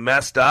 and if you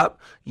messed up,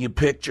 you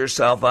picked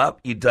yourself up,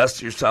 you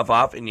dusted yourself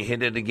off, and you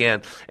hit it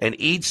again. And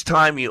each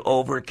time you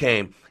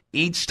overcame,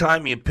 each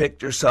time you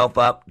picked yourself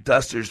up,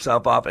 dusted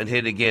yourself off, and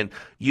hit again,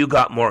 you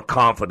got more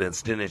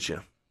confidence, didn't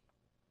you?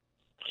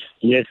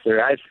 Yes,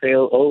 sir. I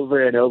failed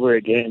over and over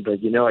again, but,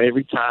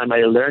 every time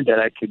I learned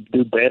that I could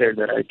do better,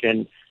 that I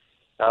can,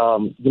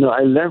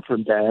 I learned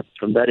from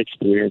that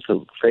experience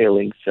of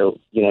failing. So,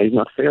 it's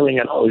not failing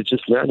at all. It's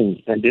just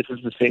learning. And this is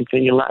the same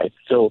thing in life.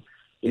 So,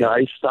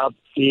 I stopped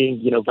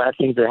seeing, bad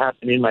things that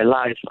happen in my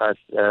life as,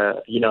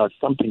 as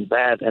something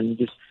bad and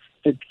just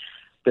took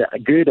the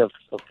good of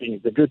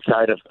things, the good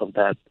side of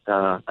that,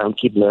 and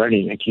keep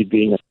learning and keep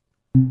being.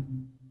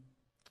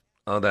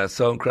 Oh, that's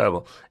so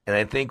incredible. And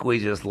I think we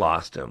just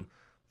lost him,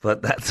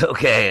 but that's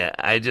okay.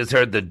 I just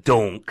heard the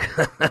donk.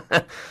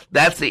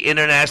 That's the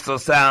international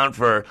sound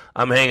for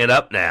I'm hanging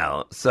up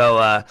now.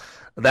 So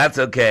that's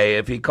okay.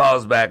 If he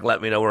calls back,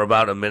 let me know. We're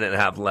about a minute and a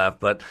half left.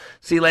 But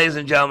see, ladies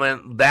and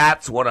gentlemen,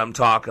 that's what I'm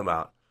talking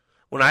about.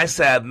 When I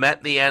say I've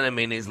met the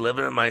enemy and he's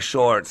living in my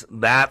shorts,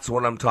 that's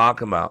what I'm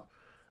talking about.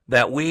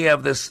 That we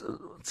have this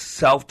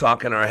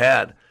self-talk in our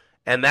head,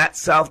 and that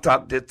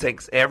self-talk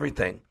dictates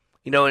everything.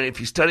 And if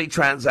you study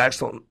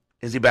transactional,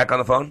 is he back on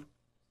the phone?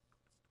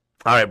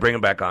 All right, bring him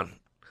back on.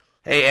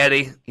 Hey,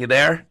 Eddie, you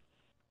there?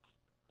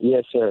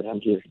 Yes, sir, I'm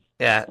here.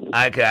 Yeah,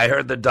 I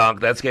heard the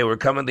donk. That's okay. We're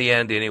coming to the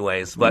end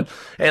anyways. But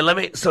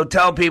hey, so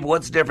tell people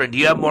what's different. Do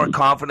you have more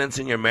confidence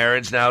in your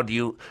marriage now? Do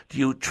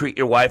you treat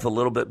your wife a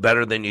little bit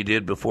better than you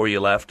did before you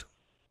left?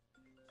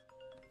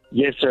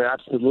 Yes, sir,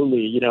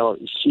 absolutely. You know,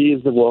 she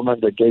is the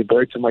woman that gave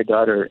birth to my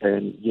daughter,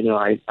 and you know,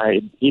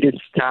 it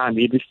is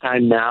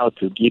time now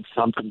to give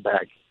something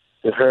back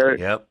to her,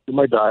 to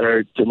my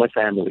daughter, to my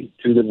family,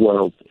 to the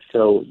world.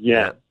 So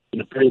yeah, you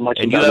know, pretty much.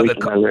 And I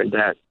learned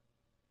that.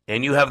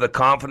 And you have the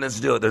confidence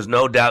to do it. There's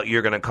no doubt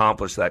you're going to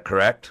accomplish that,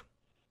 correct?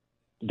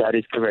 That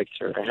is correct,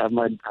 sir. I have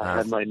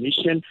my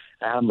mission,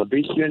 I have my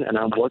vision, and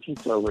I'm working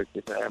towards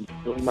it. I'm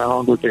doing my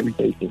own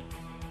determination.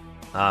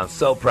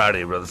 So proud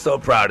of you, brother. So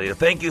proud of you.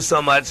 Thank you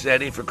so much,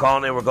 Eddie, for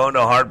calling in. We're going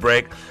to a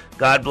heartbreak.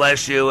 God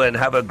bless you, and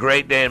have a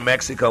great day in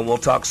Mexico. And we'll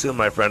talk soon,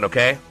 my friend,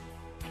 okay?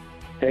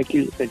 Thank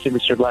you. Thank you,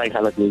 Mr. Black.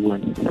 Have a good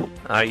one.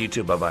 All right, you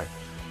too. Bye-bye.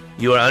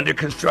 You are under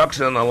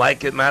construction on the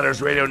Like It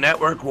Matters Radio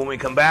Network. When we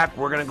come back,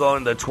 we're going to go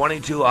into the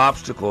 22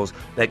 obstacles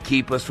that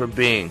keep us from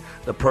being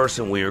the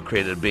person we were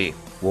created to be.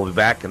 We'll be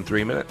back in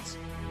 3 minutes.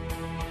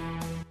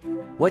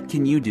 What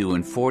can you do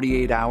in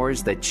 48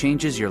 hours that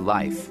changes your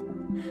life?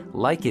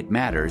 Like It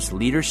Matters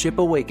Leadership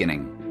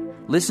Awakening.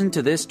 Listen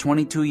to this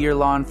 22-year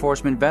law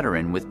enforcement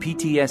veteran with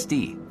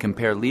PTSD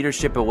compare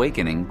Leadership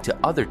Awakening to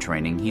other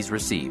training he's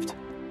received.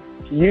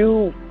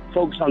 You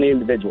focus on the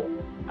individual.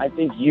 I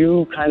think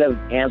you kind of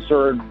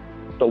answered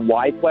the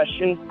why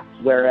question,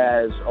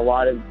 whereas a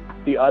lot of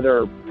the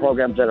other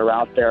programs that are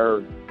out there,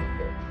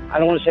 I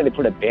don't want to say they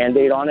put a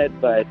Band-Aid on it,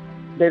 but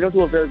they don't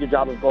do a very good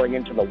job of going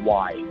into the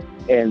why.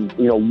 And,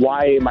 you know,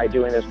 why am I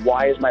doing this?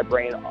 Why is my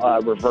brain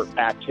revert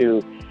back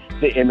to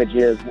the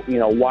images? You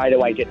know, why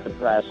do I get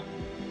depressed?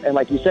 And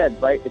like you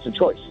said, right, it's a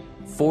choice.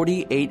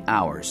 48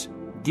 hours.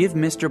 Give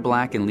Mr.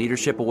 Black and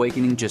Leadership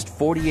Awakening just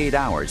 48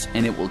 hours,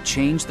 and it will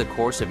change the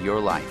course of your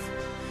life.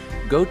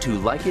 Go to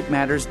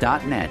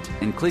likeitmatters.net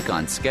and click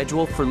on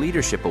Schedule for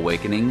Leadership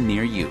Awakening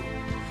near you.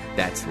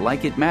 That's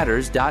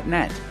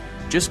likeitmatters.net.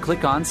 Just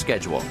click on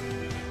Schedule.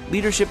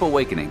 Leadership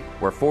Awakening,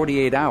 where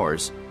 48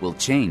 hours will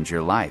change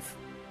your life.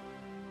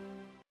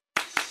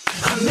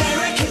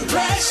 American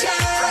pressure.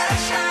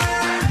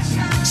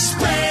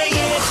 Spray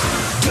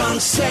it,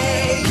 don't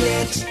say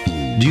it.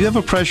 Do you have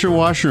a pressure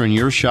washer in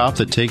your shop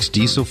that takes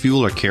diesel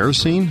fuel or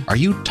kerosene? Are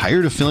you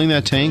tired of filling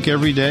that tank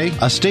every day?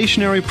 A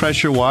stationary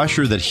pressure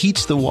washer that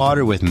heats the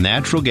water with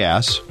natural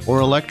gas or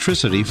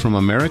electricity from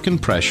American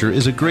Pressure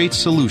is a great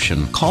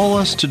solution. Call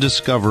us to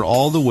discover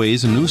all the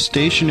ways a new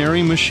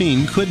stationary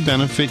machine could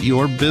benefit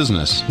your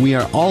business. We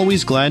are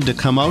always glad to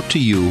come out to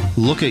you,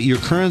 look at your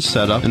current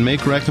setup, and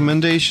make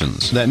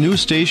recommendations. That new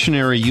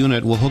stationary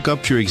unit will hook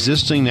up to your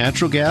existing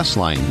natural gas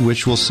line,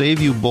 which will save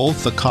you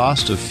both the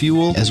cost of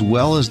fuel as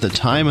well as the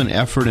time and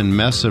effort and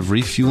mess of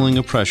refueling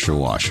a pressure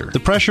washer. The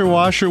pressure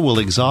washer will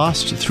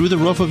exhaust through the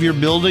roof of your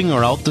building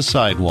or out the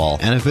sidewall,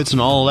 and if it's an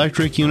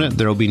all-electric unit,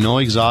 there will be no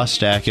exhaust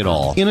stack at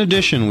all. In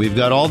addition, we've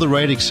got all the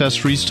right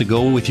accessories to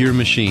go with your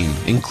machine,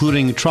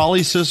 including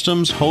trolley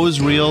systems, hose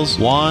reels,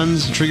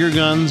 wands, trigger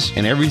guns,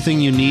 and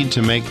everything you need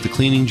to make the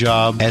cleaning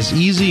job as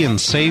easy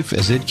and safe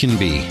as it can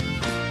be.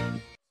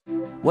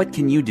 What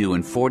can you do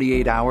in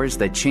 48 hours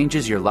that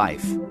changes your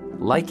life?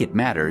 Like It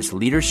Matters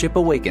Leadership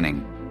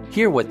Awakening.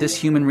 Hear what this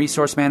human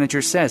resource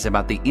manager says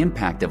about the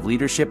impact of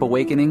Leadership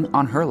Awakening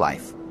on her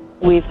life.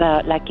 With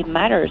Like It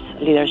Matters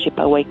Leadership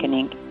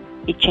Awakening,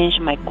 it changed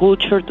my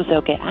culture to say,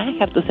 okay, I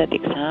have to set the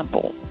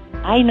example.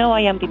 I know I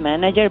am the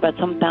manager, but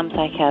sometimes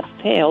I have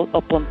failed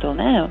up until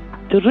now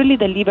to really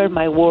deliver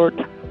my word.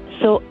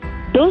 So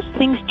those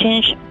things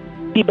changed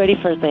the very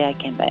first day I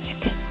came back.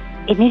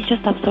 And it's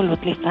just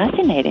absolutely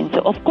fascinating. So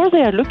of course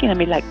they are looking at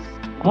me like,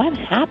 what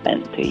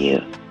happened to you?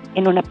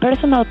 And on a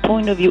personal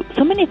point of view,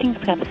 so many things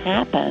have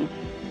happened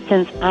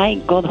since I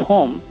got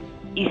home.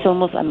 It's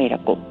almost a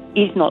miracle.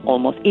 It's not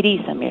almost, it is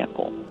a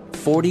miracle.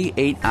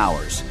 48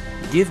 hours.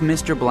 Give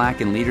Mr.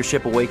 Black and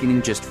Leadership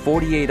Awakening just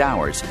 48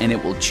 hours, and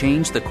it will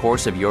change the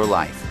course of your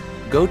life.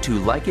 Go to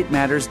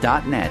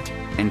likeitmatters.net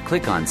and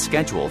click on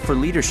Schedule for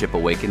Leadership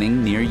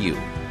Awakening near you.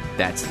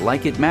 That's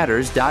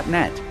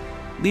likeitmatters.net.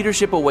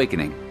 Leadership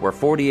Awakening, where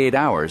 48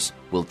 hours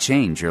will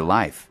change your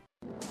life.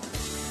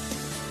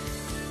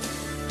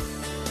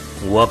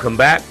 Welcome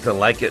back to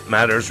Like It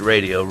Matters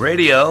Radio.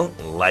 Radio,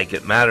 like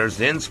it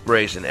matters,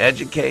 inspiration,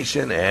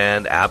 education,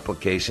 and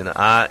application.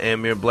 I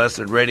am your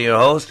blessed radio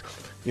host,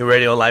 your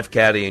radio life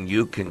caddy, and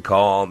you can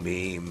call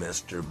me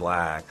Mr.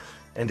 Black.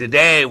 And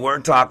today we're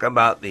talking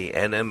about the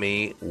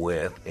enemy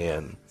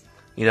within.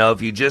 You know,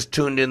 if you just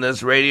tuned in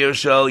this radio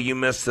show, you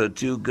missed the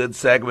 2 good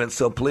segments,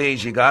 so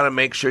please, you got to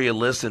make sure you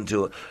listen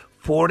to it.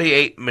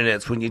 48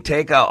 minutes. When you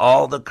take out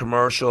all the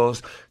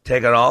commercials,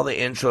 take out all the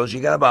intros, you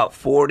got about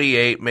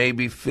 48,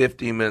 maybe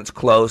 50 minutes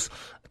close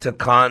to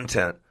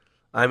content.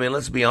 I mean,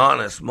 let's be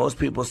honest. Most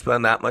people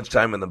spend that much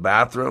time in the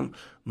bathroom.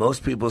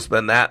 Most people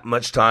spend that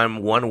much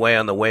time one way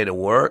on the way to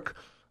work.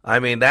 I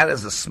mean, that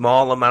is a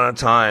small amount of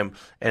time.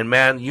 And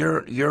man,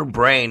 your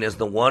brain is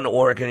the one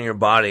organ in your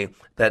body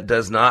that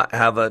does not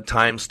have a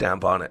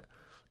timestamp on it.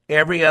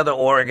 Every other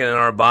organ in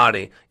our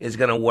body is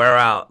going to wear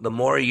out. The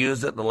more you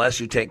use it, the less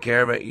you take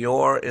care of it.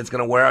 It's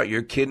going to wear out.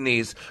 Your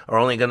kidneys are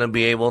only going to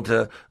be able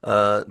to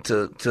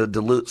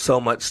dilute so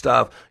much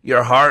stuff.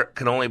 Your heart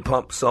can only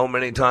pump so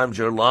many times.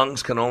 Your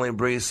lungs can only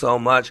breathe so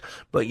much.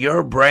 But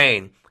your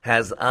brain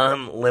has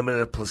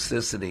unlimited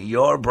plasticity.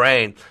 Your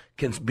brain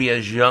can be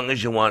as young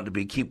as you want it to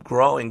be, keep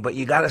growing, but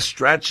you got to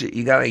stretch it.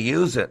 You got to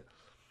use it.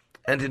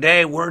 And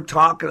today we're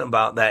talking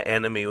about that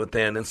enemy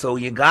within. And so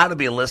you got to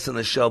be listening to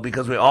the show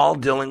because we're all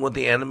dealing with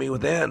the enemy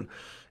within.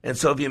 And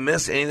so if you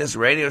miss any of this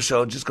radio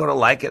show, just go to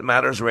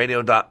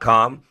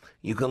likeitmattersradio.com.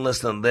 You can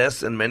listen to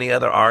this and many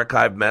other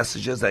archived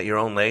messages at your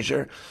own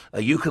leisure.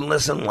 You can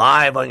listen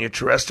live on your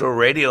terrestrial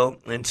radio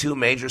in 2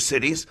 major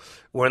cities.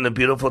 We're in the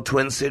beautiful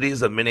Twin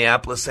Cities of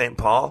Minneapolis, St.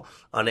 Paul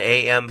on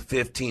AM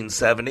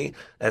 1570.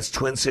 That's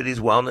Twin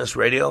Cities Wellness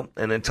Radio,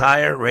 an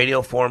entire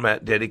radio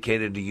format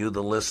dedicated to you,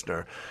 the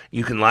listener.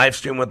 You can live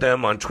stream with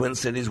them on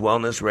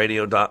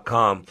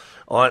TwinCitiesWellnessRadio.com.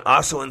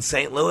 Also in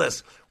St.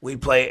 Louis, we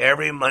play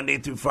every Monday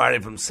through Friday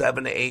from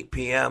 7 to 8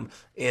 p.m.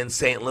 in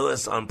St.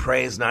 Louis on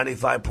Praise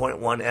 95.1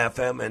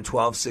 FM and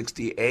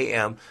 1260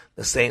 AM,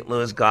 the St.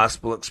 Louis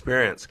Gospel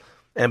Experience.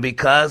 And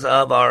because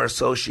of our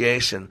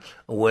association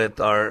with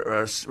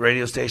our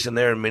radio station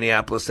there in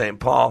Minneapolis, St.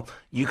 Paul,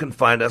 you can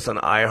find us on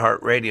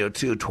iHeartRadio,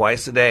 too,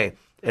 twice a day,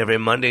 every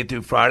Monday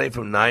through Friday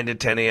from 9 to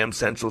 10 a.m.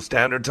 Central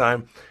Standard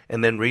Time,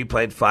 and then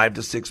replayed 5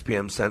 to 6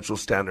 p.m. Central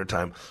Standard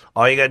Time.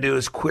 All you got to do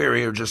is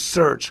query or just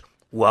search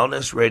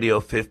Wellness Radio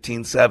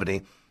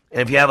 1570.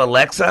 And if you have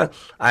Alexa,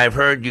 I've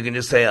heard you can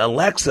just say,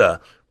 Alexa,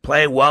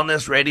 play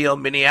Wellness Radio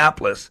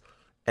Minneapolis.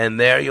 And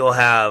there you'll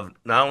have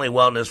not only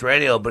Wellness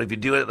Radio, but if you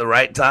do it at the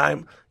right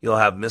time, you'll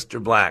have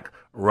Mr. Black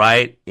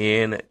right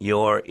in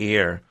your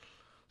ear.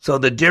 So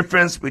the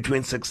difference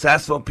between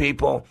successful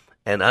people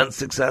and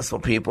unsuccessful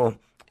people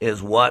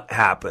is what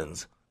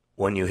happens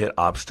when you hit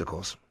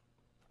obstacles.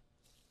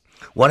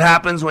 What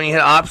happens when you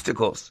hit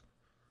obstacles?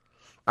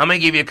 I'm going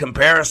to give you a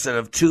comparison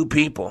of 2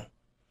 people.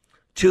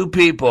 2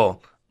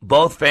 people,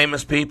 both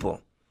famous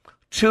people.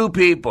 2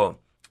 people,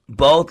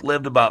 both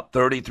lived about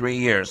 33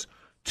 years.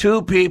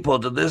 2 people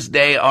to this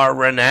day are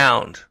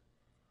renowned.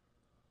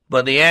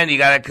 But in the end, you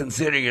got to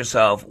consider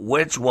yourself,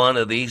 which one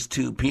of these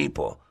 2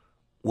 people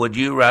would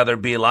you rather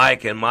be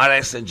like? And might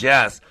I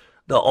suggest,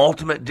 the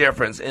ultimate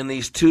difference in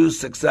these 2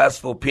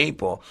 successful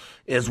people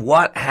is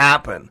what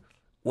happened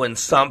when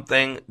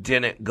something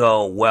didn't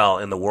go well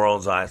in the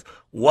world's eyes.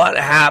 What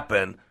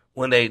happened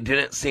when they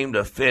didn't seem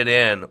to fit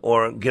in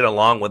or get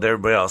along with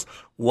everybody else?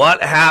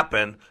 What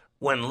happened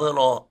when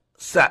little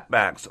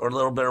setbacks or a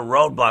little bit of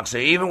roadblocks or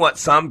even what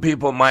some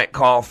people might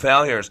call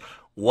failures,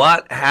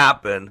 what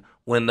happened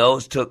when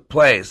those took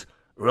place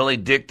really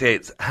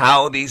dictates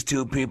how these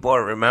 2 people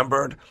are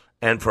remembered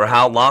and for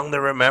how long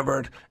they're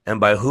remembered and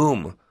by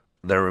whom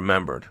they're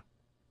remembered.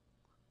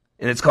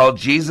 And it's called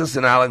Jesus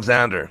and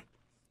Alexander.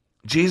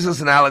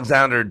 Jesus and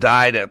Alexander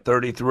died at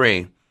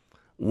 33.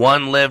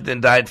 One lived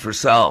and died for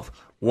self.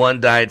 One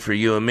died for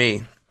you and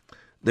me.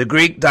 The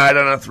Greek died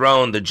on a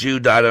throne. The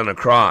Jew died on a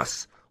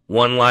cross.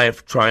 One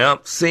life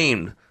triumph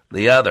seemed,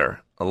 the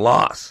other a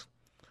loss.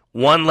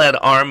 One led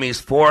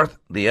armies forth,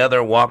 the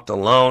other walked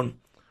alone.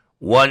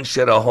 One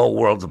shed a whole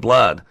world's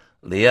blood,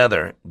 the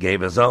other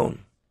gave his own.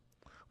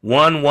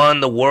 One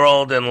won the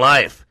world and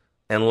life,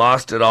 and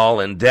lost it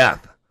all in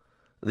death.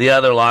 The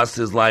other lost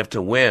his life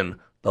to win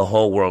the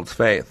whole world's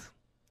faith.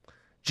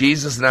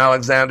 Jesus and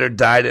Alexander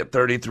died at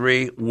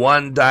 33.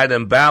 One died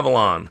in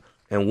Babylon,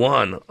 and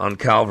one on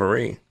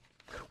Calvary.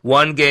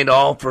 One gained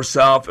all for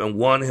self, and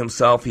one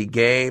himself he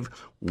gave.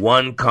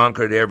 One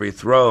conquered every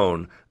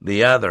throne,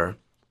 the other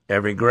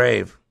every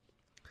grave.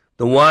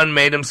 The one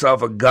made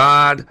himself a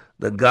god,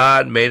 the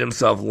god made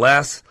himself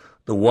less.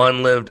 The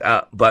one lived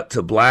but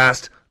to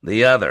blast,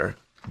 the other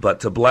but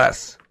to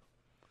bless.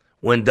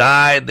 When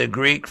died the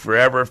Greek,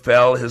 forever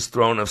fell his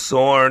throne of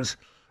swords,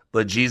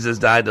 but Jesus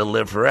died to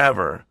live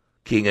forever,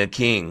 King of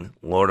kings,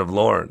 Lord of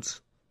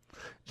lords.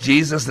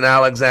 Jesus and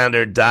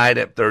Alexander died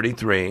at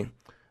 33.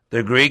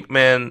 The Greek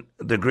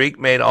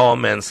made all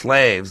men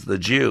slaves. The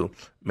Jew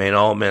made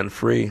all men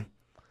free.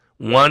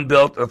 One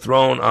built a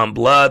throne on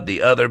blood.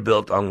 The other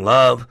built on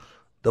love.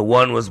 The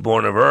one was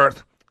born of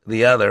earth.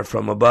 The other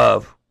from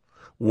above.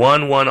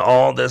 One won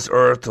all this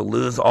earth to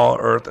lose all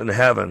earth and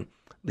heaven.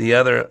 The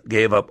other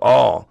gave up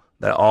all,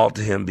 that all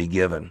to him be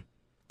given.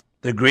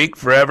 The Greek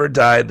forever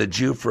died. The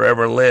Jew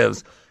forever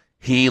lives.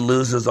 He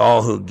loses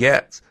all who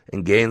gets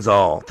and gains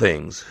all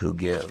things who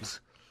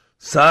gives.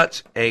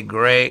 Such a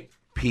great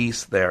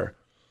piece there.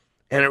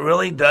 And it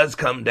really does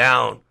come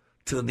down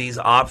to these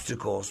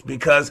obstacles,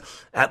 because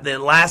at the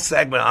last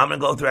segment, I'm going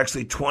to go through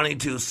actually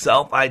 22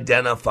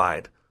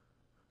 self-identified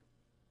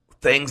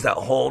things that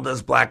hold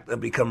us back, that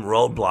become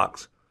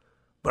roadblocks.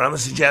 But I'm going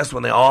to suggest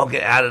when they all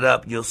get added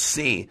up, you'll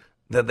see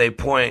that they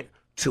point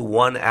to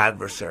one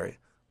adversary,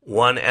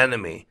 one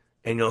enemy,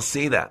 and you'll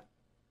see that.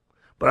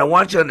 But I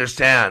want you to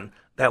understand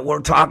that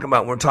we're talking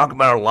about. We're talking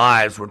about our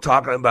lives. We're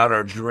talking about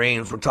our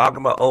dreams. We're talking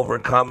about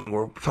overcoming.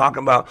 We're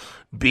talking about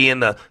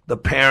being the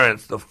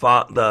parents,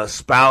 the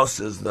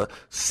spouses, the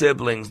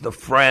siblings, the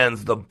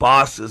friends, the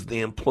bosses,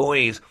 the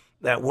employees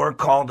that we're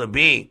called to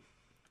be.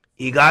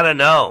 You got to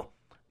know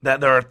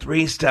that there are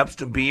 3 steps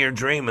to be your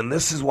dream, and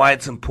this is why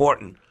it's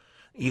important.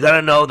 You got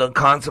to know the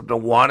concept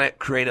of want it,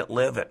 create it,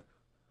 live it.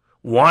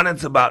 Want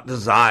it's about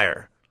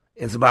desire.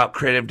 It's about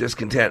creative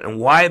discontent. And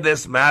why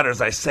this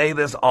matters, I say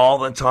this all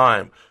the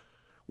time.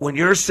 When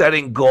you're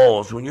setting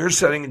goals, when you're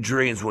setting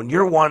dreams, when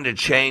you're wanting to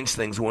change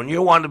things, when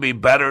you want to be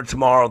better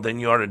tomorrow than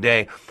you are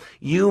today,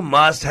 you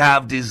must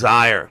have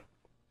desire.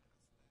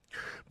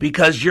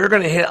 Because you're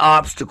going to hit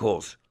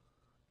obstacles.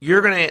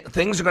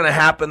 Things are going to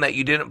happen that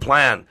you didn't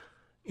plan.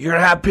 You're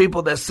going to have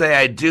people that say,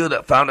 I do,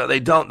 that found out they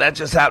don't. That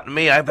just happened to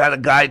me. I've had a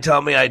guy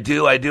tell me I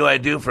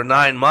do for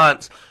 9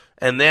 months.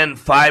 And then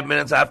 5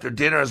 minutes after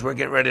dinner, as we're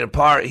getting ready to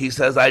part, he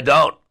says, I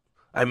don't.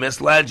 I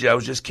misled you. I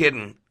was just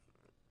kidding.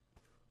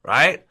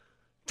 Right?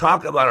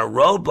 Talk about a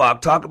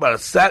roadblock. Talk about a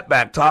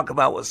setback. Talk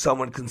about what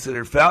someone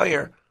considered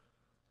failure.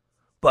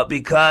 But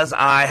because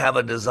I have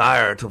a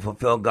desire to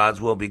fulfill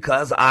God's will,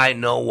 because I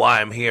know why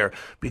I'm here,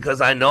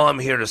 because I know I'm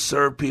here to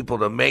serve people,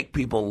 to make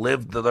people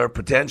live to their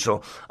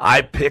potential,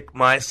 I pick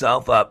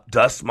myself up,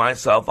 dust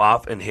myself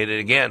off, and hit it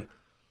again.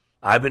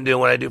 I've been doing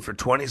what I do for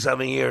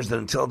 27 years,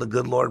 and until the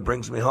good Lord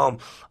brings me home,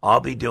 I'll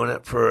be doing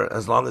it for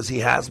as long as he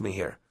has me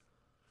here.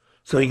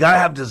 So you got to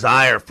have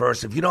desire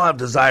first. If you don't have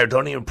desire,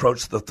 don't even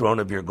approach the throne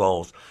of your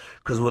goals.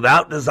 Because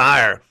without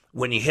desire,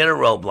 when you hit a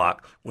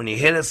roadblock, when you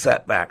hit a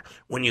setback,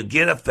 when you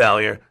get a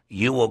failure,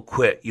 you will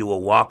quit. You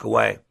will walk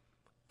away.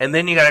 And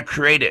then you got to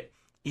create it.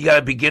 You got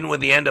to begin with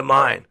the end in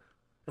mind.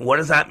 And what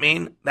does that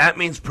mean? That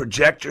means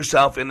project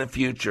yourself in the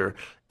future,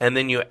 and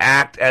then you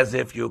act as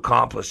if you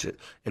accomplish it.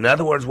 In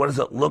other words, what does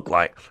it look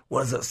like?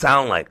 What does it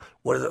sound like?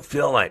 What does it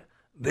feel like?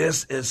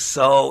 This is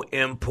so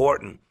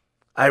important.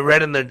 I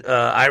read in the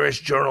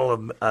Irish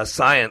Journal of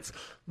Science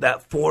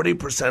that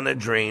 40% of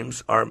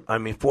dreams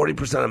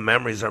 40% of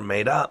memories are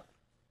made up.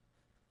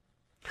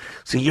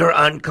 So your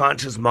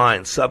unconscious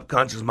mind,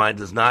 subconscious mind,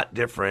 does not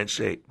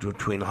differentiate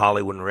between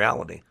Hollywood and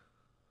reality.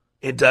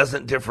 It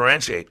doesn't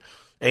differentiate.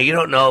 And you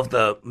don't know if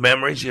the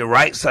memories, your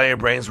right side of your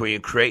brain is where you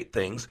create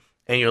things,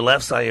 and your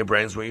left side of your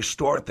brain is where you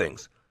store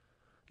things.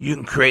 You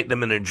can create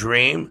them in a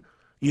dream.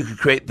 You could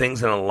create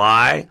things in a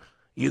lie.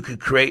 You could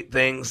create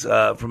things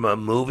from a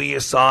movie you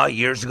saw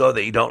years ago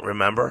that you don't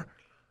remember.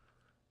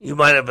 You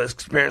might have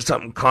experienced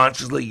something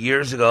consciously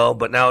years ago,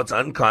 but now it's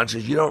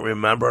unconscious. You don't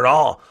remember at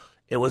all.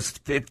 It was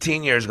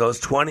 15 years ago, it's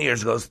 20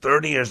 years ago, it's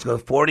 30 years ago,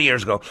 40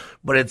 years ago,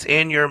 but it's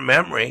in your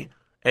memory,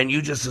 and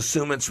you just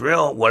assume it's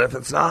real. What if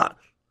it's not?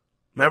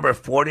 Remember,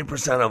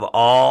 40% of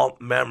all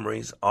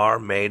memories are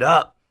made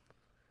up.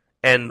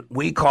 And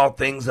we call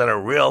things that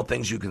are real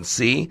things you can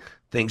see,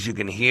 things you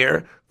can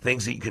hear,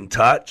 things that you can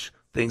touch,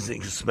 things that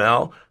you can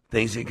smell,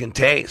 things you can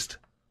taste,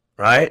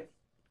 right?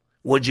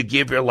 Would you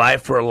give your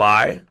life for a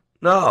lie?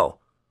 No.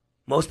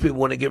 Most people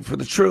wouldn't give for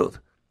the truth.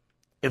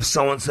 If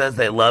someone says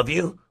they love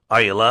you,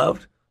 are you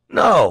loved?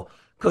 No,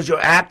 because you'll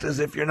act as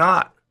if you're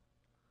not.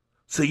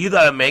 So you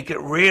got to make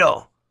it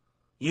real.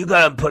 You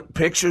got to put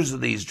pictures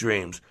of these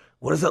dreams.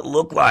 What does it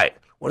look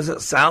like? What does it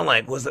sound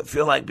like? What does it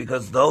feel like?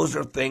 Because those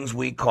are things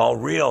we call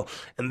real.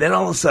 And then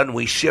all of a sudden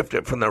we shift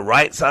it from the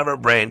right side of our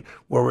brain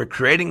where we're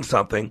creating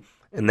something,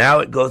 and now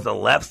it goes to the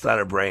left side of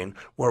our brain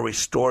where we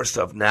store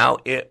stuff. Now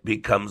it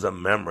becomes a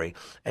memory.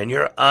 And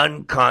your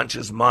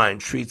unconscious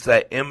mind treats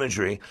that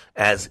imagery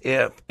as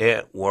if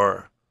it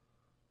were.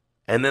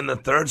 And then the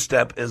third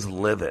step is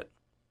live it.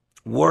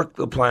 Work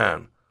the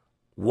plan.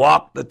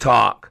 Walk the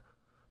talk.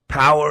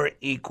 Power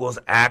equals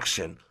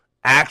action.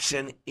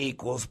 Action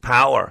equals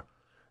power.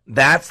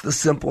 That's the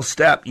simple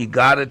step you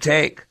got to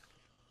take.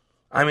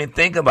 I mean,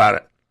 think about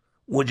it.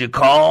 Would you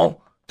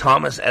call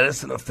Thomas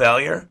Edison a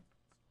failure?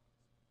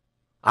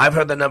 I've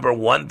heard the number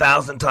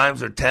 1,000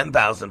 times or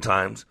 10,000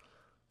 times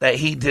that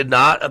he did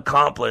not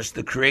accomplish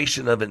the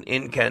creation of an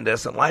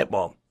incandescent light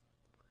bulb.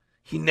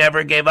 He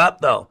never gave up,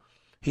 though.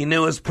 He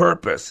knew his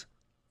purpose.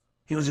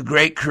 He was a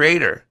great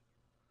creator.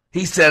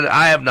 He said,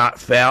 I have not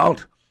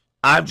failed.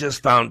 I've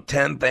just found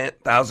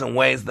 10,000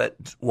 ways that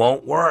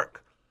won't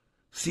work.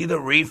 See the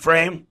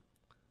reframe?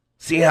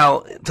 See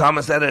how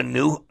Thomas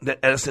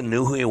Edison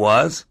knew who he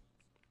was?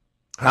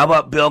 How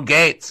about Bill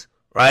Gates,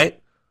 right?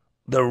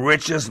 The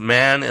richest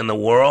man in the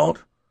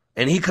world.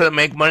 And he couldn't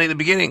make money at the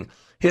beginning.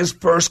 His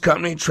first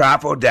company,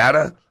 Trafo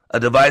Data, a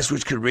device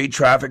which could read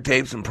traffic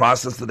tapes and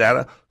process the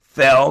data,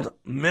 failed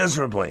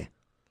miserably.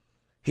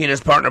 He and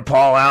his partner,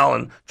 Paul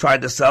Allen,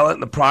 tried to sell it,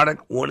 and the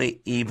product wouldn't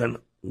even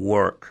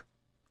work.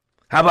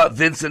 How about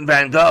Vincent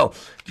van Gogh?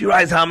 Do you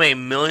realize how many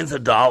millions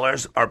of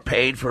dollars are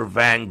paid for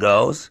Van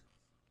Goghs?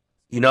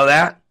 You know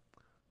that?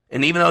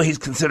 And even though he's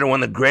considered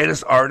one of the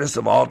greatest artists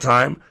of all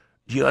time,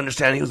 do you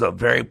understand he was a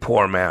very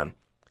poor man?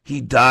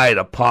 He died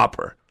a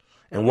pauper.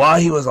 And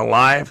while he was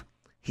alive,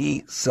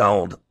 he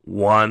sold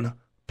one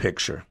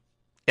picture.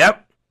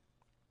 Yep.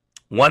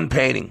 One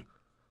painting.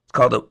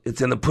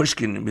 It's in the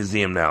Pushkin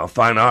Museum now,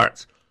 Fine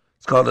Arts.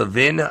 It's called the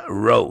Vin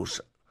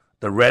Rose,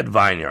 the Red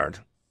Vineyard.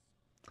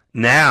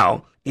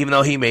 Now, even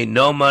though he made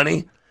no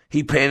money,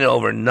 he painted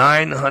over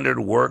 900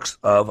 works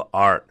of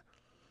art.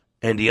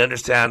 And do you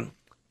understand,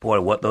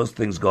 boy, what those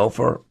things go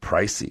for?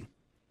 Pricey.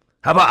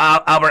 How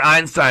about Albert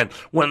Einstein,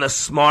 one of the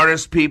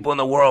smartest people in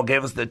the world,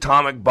 gave us the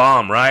atomic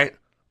bomb, right?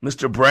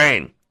 Mr.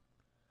 Brain.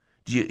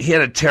 He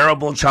had a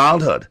terrible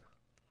childhood.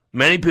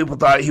 Many people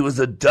thought he was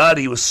a dud.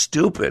 He was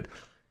stupid.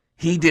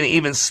 He didn't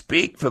even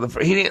speak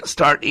he didn't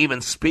start even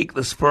speak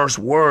this first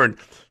word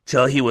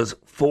till he was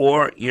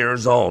 4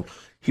 years old.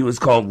 He was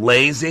called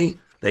lazy.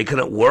 They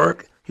couldn't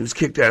work. He was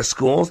kicked out of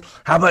schools.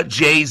 How about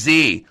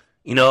Jay-Z?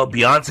 You know,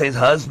 Beyonce's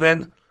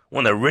husband,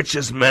 one of the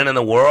richest men in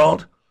the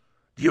world.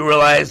 Do you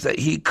realize that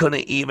he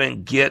couldn't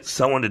even get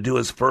someone to do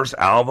his first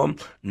album?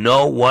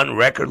 No one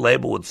record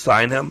label would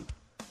sign him.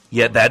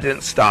 Yet that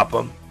didn't stop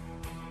him.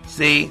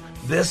 See,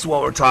 this is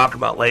what we're talking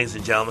about, ladies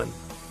and gentlemen.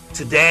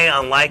 Today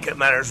on Like It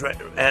Matters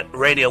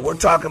Radio, we're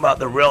talking about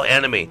the real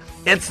enemy.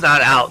 It's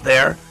not out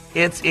there.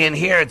 It's in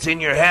here. It's in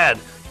your head.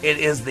 It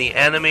is the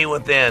enemy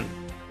within.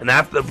 And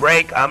after the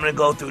break, I'm going to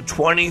go through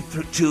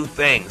 22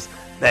 things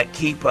that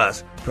keep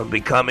us from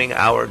becoming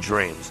our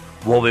dreams.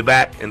 We'll be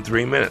back in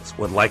 3 minutes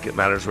with Like It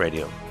Matters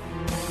Radio.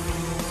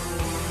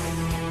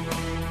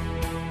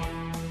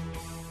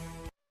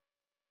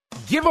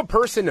 Give a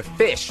person a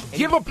fish.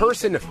 Give a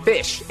person a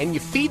fish, and you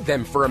feed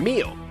them for a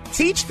meal.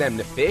 Teach them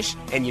to fish,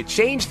 and you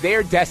change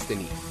their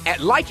destiny.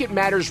 At Like It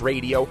Matters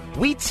Radio,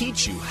 we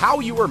teach you how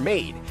you are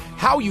made,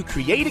 how you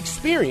create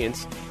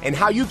experience, and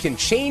how you can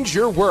change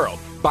your world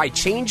by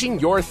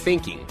changing your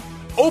thinking.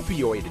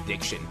 Opioid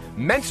addiction,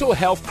 mental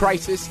health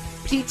crisis,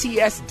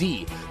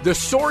 PTSD, the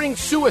soaring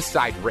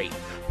suicide rate,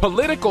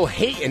 political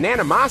hate and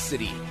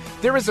animosity.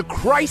 There is a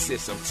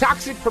crisis of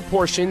toxic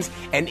proportions,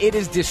 and it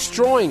is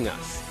destroying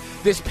us.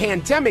 This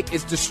pandemic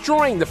is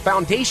destroying the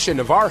foundation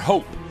of our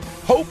hope.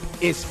 Hope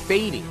is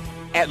fading.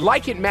 At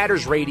Like It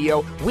Matters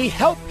Radio, we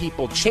help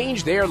people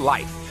change their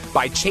life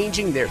by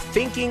changing their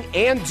thinking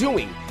and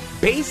doing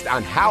based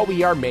on how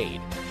we are made.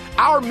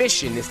 Our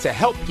mission is to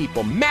help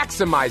people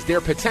maximize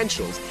their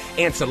potentials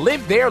and to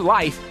live their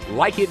life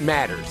like it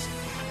matters.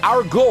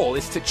 Our goal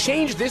is to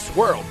change this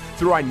world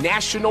through our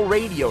national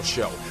radio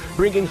show,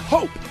 bringing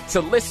hope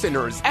to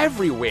listeners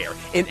everywhere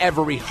in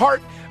every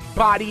heart,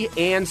 body,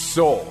 and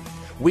soul.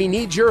 We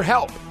need your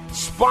help,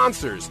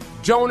 sponsors,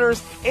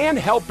 donors, and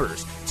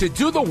helpers to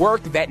do the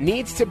work that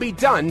needs to be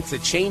done to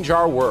change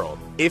our world.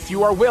 If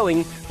you are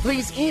willing,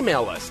 please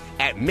email us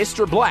at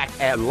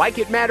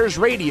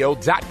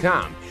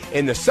MrBlack@LikeItMattersRadio.com.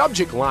 In the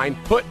subject line,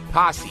 put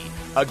Posse.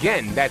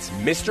 Again, that's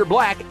Mr.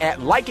 Black at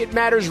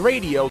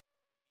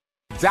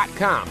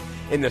LikeItMattersRadio.com.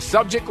 In the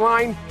subject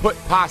line, put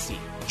Posse.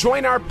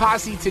 Join our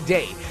posse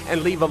today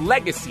and leave a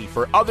legacy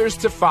for others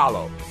to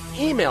follow.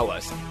 Email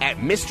us at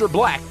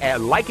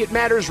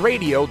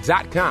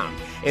MrBlack@LikeItMattersRadio.com.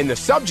 In the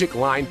subject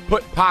line,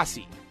 put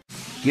Posse.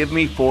 Give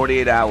me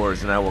 48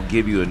 hours and I will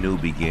give you a new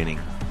beginning.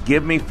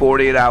 Give me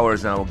 48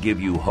 hours and I will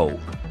give you hope.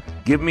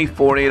 Give me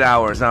 48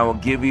 hours and I will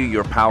give you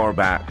your power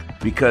back.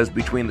 Because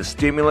between the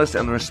stimulus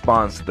and the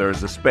response, there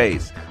is a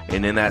space.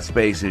 And in that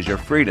space is your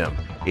freedom.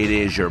 It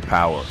is your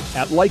power.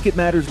 At Like It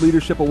Matters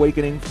Leadership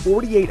Awakening,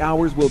 48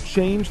 hours will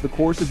change the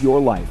course of your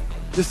life.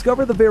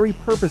 Discover the very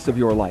purpose of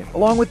your life,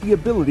 along with the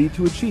ability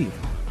to achieve.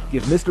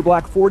 Give Mr.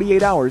 Black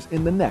 48 hours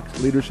in the next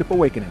Leadership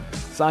Awakening.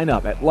 Sign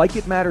up at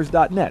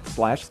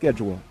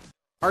likeitmatters.net/schedule.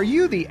 Are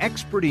you the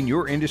expert in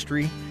your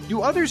industry?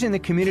 Do others in the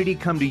community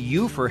come to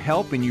you for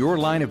help in your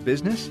line of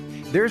business?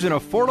 There's an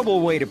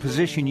affordable way to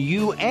position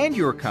you and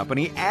your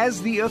company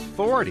as the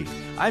authority.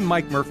 I'm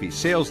Mike Murphy,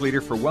 sales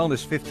leader for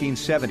Wellness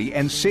 1570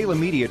 and Salem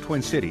Media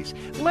Twin Cities.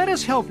 Let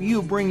us help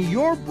you bring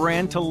your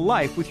brand to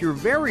life with your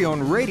very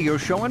own radio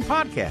show and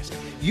podcast.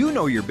 You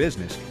know your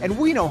business, and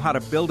we know how to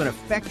build an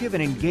effective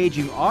and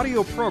engaging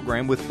audio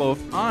program with both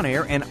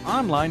on-air and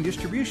online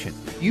distribution.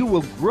 You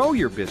will grow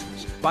your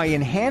business by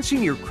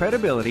enhancing your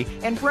credibility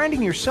and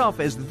branding yourself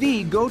as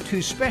the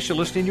go-to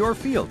specialist in your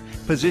field,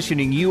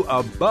 positioning you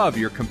above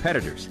your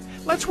competitors.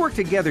 Let's work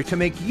together to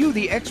make you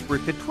the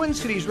expert that Twin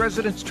Cities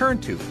residents turn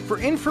to for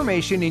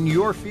information in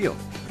your field.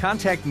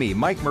 Contact me,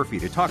 Mike Murphy,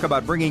 to talk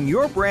about bringing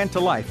your brand to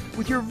life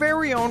with your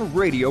very own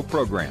radio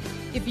program.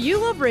 If you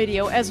love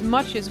radio as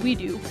much as we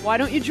do, why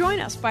don't you join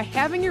us by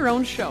having your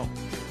own show?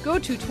 Go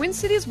to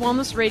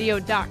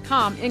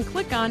TwinCitiesWellnessRadio.com and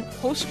click on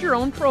Host Your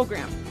Own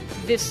Program.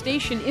 This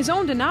station is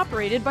owned and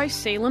operated by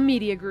Salem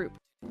Media Group.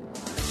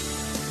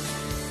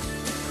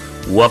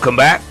 Welcome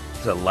back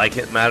to Like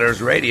It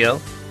Matters Radio.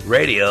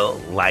 Radio,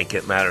 like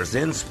it matters,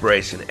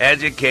 inspiration,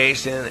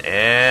 education,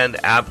 and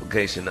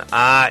application.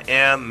 I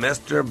am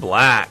Mr.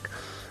 Black.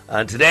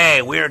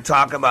 Today, we are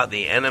talking about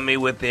the enemy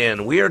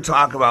within. We are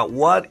talking about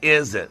what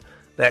is it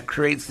that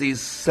creates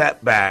these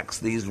setbacks,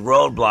 these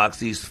roadblocks,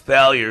 these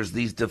failures,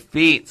 these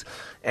defeats.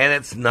 And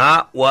it's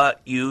not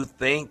what you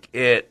think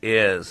it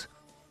is.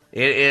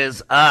 It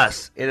is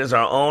us. It is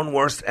our own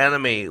worst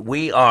enemy.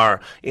 We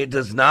are. It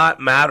does not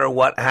matter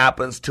what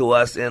happens to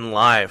us in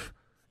life.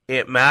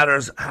 It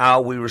matters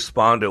how we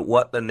respond to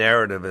what the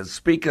narrative is.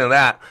 Speaking of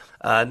that,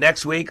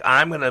 next week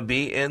I'm going to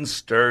be in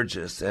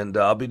Sturgis, and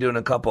I'll be doing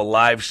a couple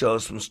live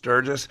shows from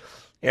Sturgis.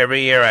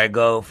 Every year I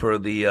go for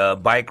the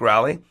bike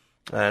rally,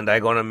 and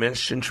I go on a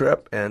mission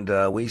trip,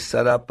 and we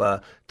set up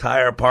a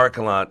tire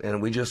parking lot,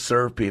 and we just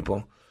serve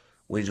people.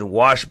 We just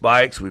wash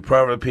bikes, we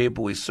pray for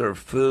people, we serve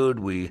food,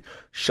 we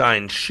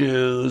shine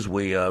shoes,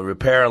 we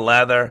repair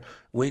leather.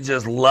 We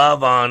just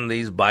love on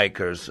these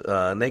bikers,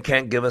 and they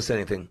can't give us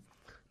anything.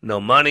 No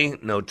money,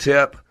 no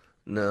tip,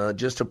 no,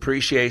 just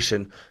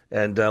appreciation.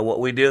 And what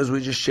we do is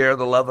we just share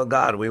the love of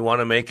God. We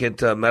want to make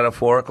it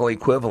metaphorical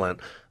equivalent,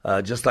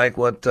 just like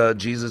what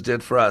Jesus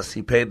did for us.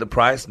 He paid the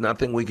price.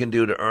 Nothing we can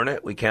do to earn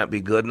it. We can't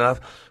be good enough.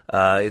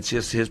 It's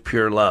just his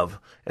pure love.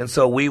 And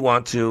so we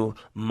want to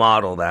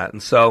model that.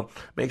 And so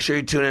make sure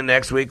you tune in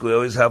next week. We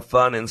always have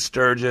fun in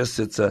Sturgis.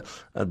 It's a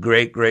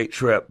great, great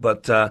trip.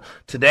 But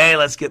today,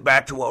 let's get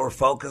back to what we're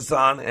focused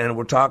on. And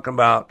we're talking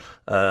about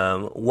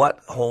what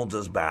holds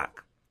us back.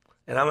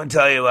 And I'm going to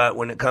tell you what,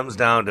 when it comes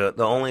down to it,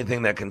 the only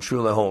thing that can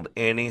truly hold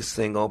any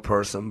single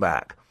person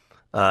back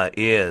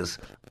is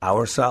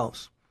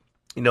ourselves.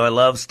 You know, I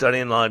love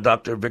studying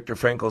Dr. Viktor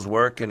Frankl's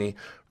work, and he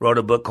wrote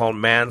a book called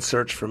Man's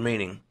Search for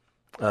Meaning.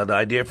 The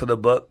idea for the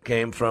book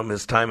came from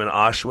his time in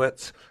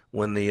Auschwitz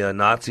when the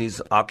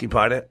Nazis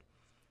occupied it.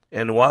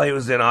 And while he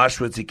was in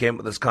Auschwitz, he came up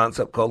with this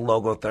concept called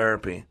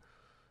logotherapy.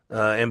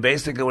 And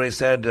basically what he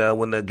said,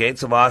 when the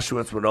gates of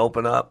Auschwitz would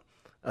open up,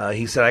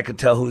 he said, I could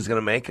tell who's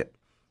going to make it.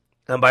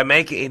 And by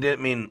make it, he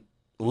didn't mean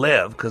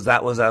live, because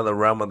that was out of the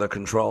realm of their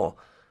control.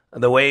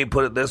 And the way he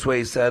put it this way,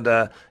 he said,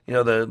 the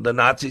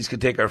Nazis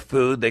could take our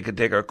food, they could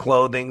take our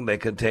clothing, they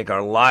could take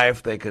our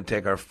life, they could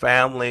take our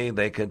family,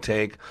 they could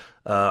take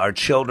our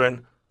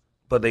children,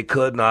 but they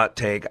could not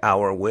take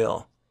our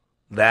will.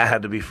 That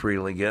had to be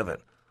freely given.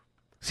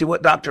 See,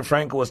 what Dr.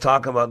 Frankl was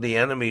talking about, the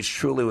enemies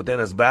truly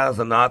within, as bad as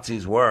the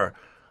Nazis were,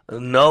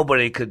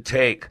 nobody could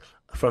take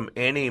from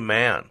any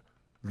man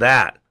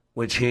that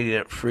which he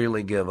didn't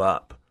freely give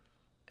up.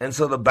 And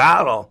so the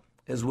battle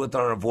is with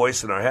our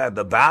voice in our head.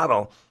 The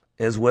battle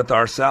is with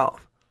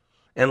ourselves.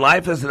 And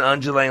life is an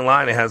undulating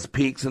line. It has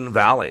peaks and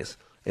valleys.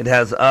 It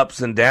has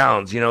ups and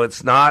downs. You know,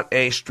 it's not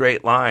a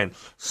straight line.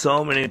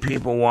 So many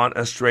people want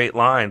a straight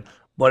line,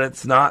 but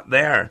it's not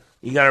there.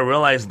 You got to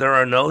realize there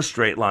are no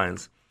straight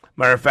lines.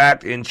 Matter of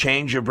fact, in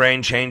Change Your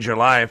Brain, Change Your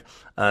Life,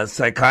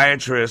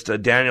 psychiatrist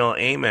Daniel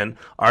Amen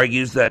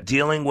argues that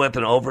dealing with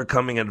and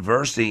overcoming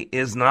adversity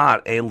is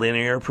not a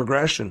linear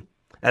progression.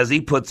 As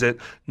he puts it,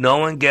 no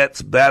one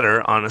gets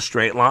better on a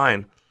straight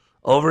line.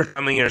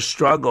 Overcoming your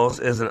struggles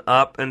is an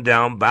up and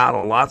down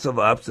battle. Lots of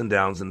ups and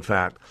downs, in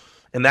fact.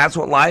 And that's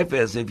what life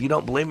is. If you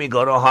don't believe me,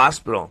 go to a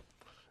hospital.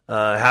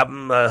 Have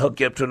them hook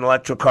you up to an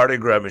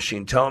electrocardiogram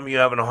machine. Tell them you're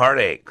having a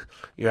heartache.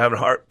 You're having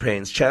heart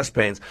pains, chest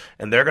pains.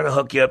 And they're going to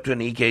hook you up to an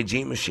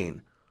EKG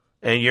machine.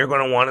 And you're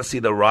going to want to see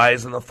the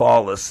rise and the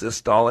fall, the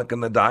systolic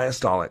and the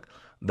diastolic.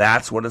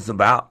 That's what it's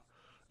about.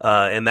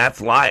 And that's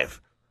life.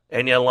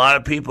 And yet a lot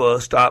of people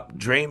stop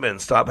dreaming,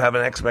 stop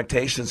having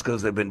expectations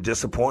because they've been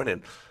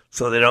disappointed.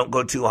 So they don't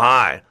go too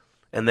high.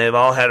 And they've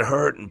all had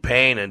hurt and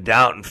pain and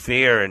doubt and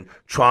fear and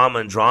trauma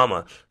and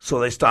drama.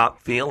 So they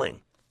stop feeling.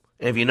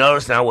 And if you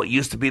notice now, what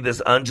used to be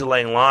this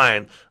undulating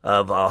line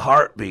of a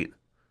heartbeat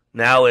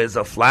now is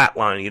a flat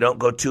line. You don't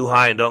go too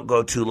high and don't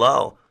go too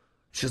low.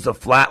 It's just a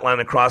flat line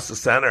across the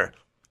center.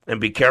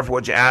 And be careful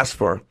what you ask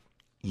for.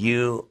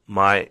 You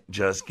might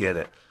just get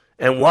it.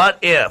 And what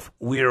if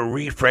we were to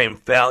reframe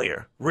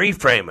failure?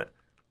 Reframe it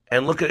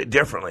and look at it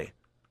differently.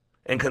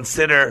 And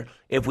consider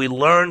if we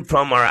learn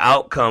from our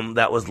outcome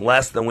that was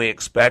less than we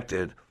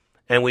expected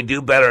and we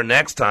do better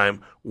next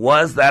time,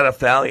 was that a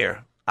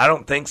failure? I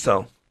don't think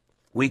so.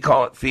 We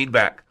call it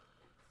feedback.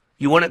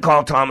 You wouldn't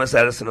call Thomas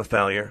Edison a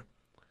failure.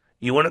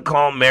 You wouldn't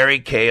call Mary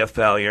Kay a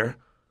failure.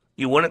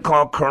 You wouldn't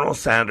call Colonel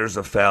Sanders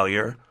a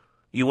failure.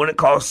 You wouldn't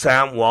call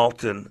Sam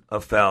Walton a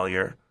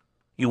failure.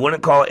 You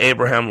wouldn't call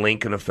Abraham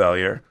Lincoln a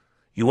failure.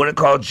 You wouldn't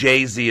call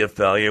Jay-Z a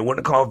failure. You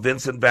wouldn't call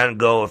Vincent van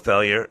Gogh a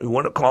failure. You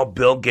wouldn't call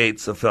Bill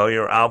Gates a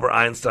failure or Albert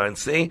Einstein.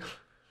 See,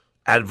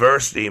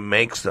 adversity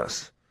makes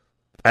us.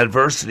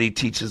 Adversity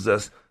teaches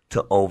us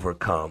to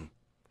overcome.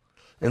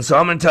 And so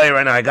I'm going to tell you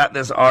right now, I got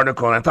this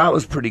article, and I thought it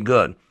was pretty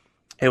good.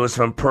 It was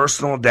from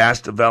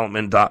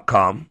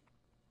personal-development.com.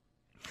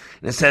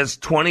 And it says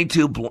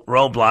 22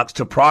 roadblocks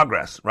to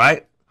progress,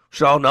 right? We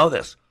should all know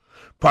this.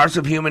 Part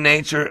of human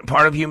nature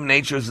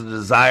is the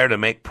desire to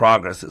make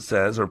progress, it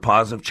says, or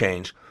positive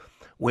change.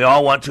 We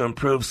all want to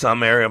improve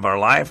some area of our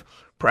life.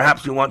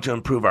 Perhaps we want to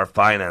improve our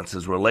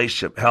finances,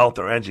 relationship, health,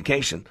 or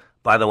education.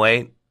 By the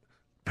way,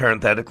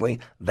 parenthetically,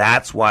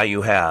 that's why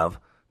you have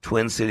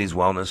Twin Cities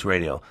Wellness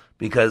Radio,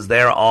 because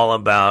they're all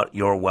about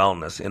your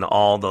wellness in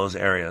all those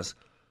areas.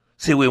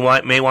 See, we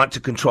may want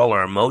to control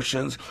our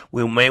emotions.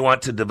 We may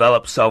want to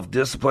develop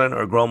self-discipline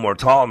or grow more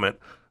tolerant,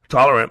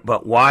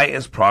 but why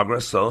is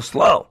progress so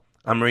slow?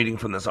 I'm reading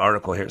from this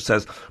article here. It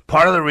says,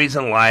 part of the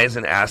reason lies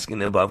in asking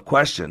the above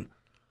question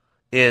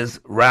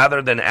is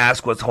rather than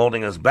ask what's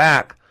holding us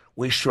back,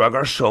 we shrug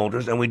our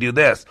shoulders and we do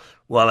this.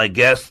 Well, I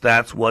guess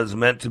that's what's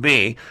meant to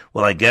be.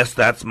 Well, I guess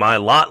that's my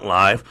lot in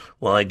life.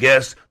 Well, I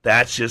guess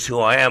that's just who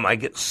I am. I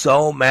get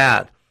so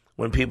mad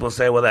when people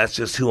say, well, that's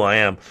just who I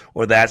am,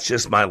 or that's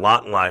just my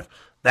lot in life.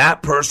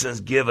 That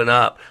person's given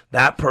up.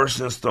 That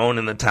person's thrown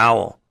in the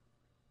towel.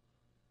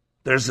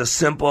 There's a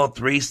simple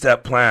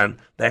 3-step plan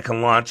that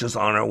can launch us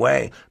on our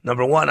way.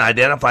 Number 1,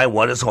 identify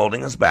what is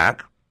holding us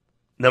back.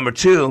 Number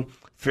 2,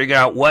 figure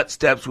out what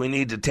steps we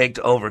need to take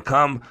to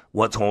overcome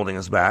what's holding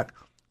us back.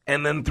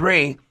 And then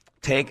 3,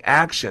 take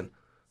action,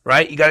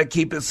 right? You got to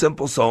keep it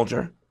simple,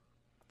 soldier.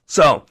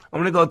 So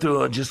I'm going to go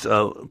through just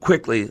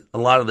quickly a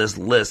lot of this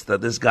list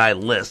that this guy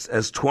lists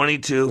as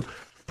 22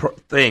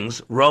 things,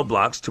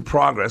 roadblocks to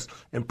progress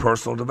in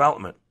personal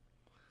development.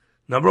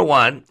 Number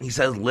 1, he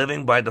says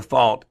living by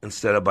default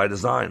instead of by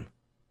design,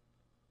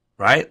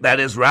 right? That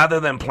is,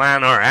 rather than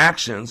plan our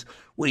actions,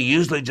 we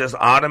usually just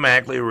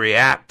automatically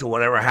react to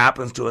whatever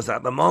happens to us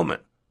at the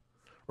moment.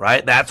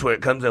 Right? That's where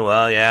it comes in.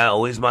 Well, yeah,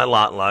 always my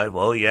lot in life.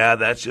 Oh, yeah,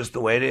 that's just the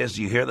way it is.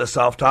 You hear the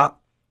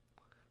self-talk?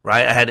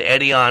 Right? I had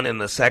Eddie on in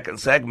the second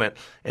segment,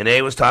 and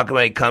Eddie was talking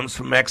about he comes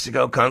from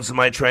Mexico, comes to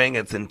my training.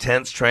 It's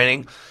intense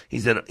training.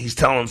 He's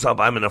telling himself,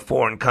 I'm in a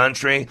foreign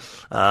country.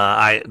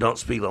 I don't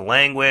speak the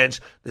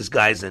language. This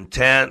guy's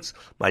intense.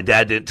 My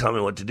dad didn't tell me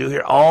what to do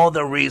here. All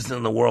the reason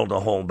in the world to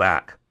hold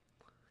back.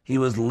 He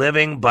was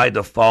living by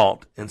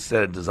default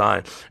instead of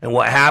design. And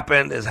what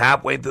happened is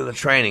halfway through the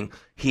training,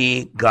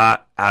 he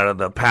got out of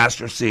the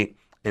passenger seat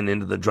and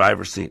into the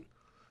driver's seat.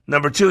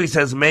 Number 2, he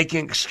says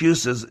making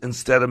excuses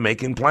instead of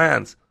making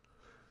plans.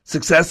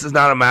 Success is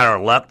not a matter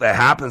of luck that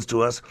happens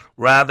to us.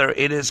 Rather,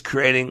 it is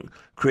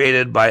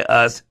created by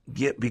us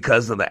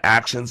because of the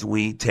actions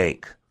we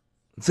take.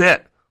 That's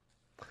it.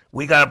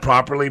 We got to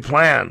properly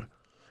plan.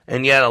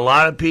 And yet a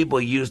lot of people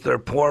use their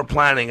poor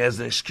planning as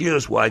an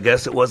excuse. Well, I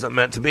guess it wasn't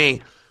meant to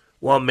be.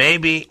 Well,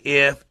 maybe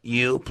if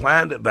you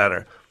planned it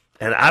better.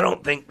 And I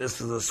don't think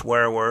this is a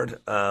swear word,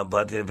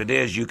 but if it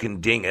is, you can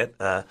ding it.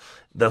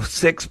 The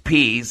 6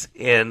 P's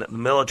in the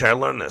military, I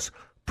learned this.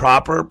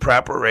 Proper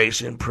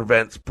preparation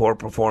prevents poor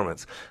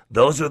performance.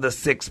 Those are the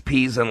 6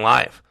 P's in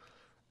life.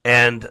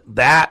 And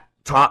that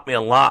taught me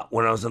a lot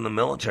when I was in the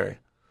military.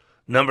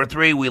 Number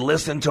 3, we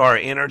listen to our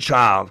inner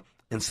child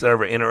instead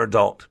of our inner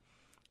adult.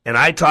 And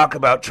I talk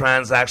about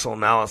transactional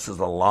analysis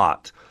a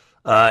lot.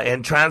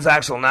 And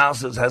transactional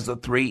analysis has the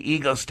 3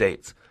 ego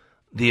states: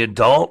 the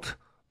adult,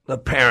 the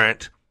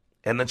parent,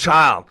 and the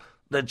child.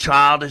 The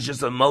child is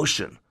just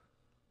emotion.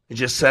 It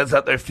just says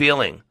that they're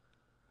feeling.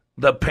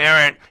 The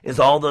parent is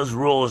all those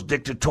rules,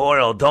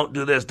 dictatorial, don't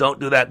do this, don't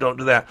do that, don't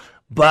do that.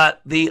 But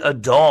the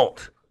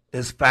adult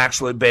is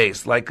factually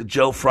based, like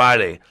Joe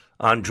Friday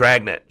on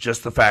Dragnet.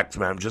 Just the facts,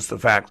 ma'am, just the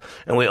facts.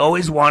 And we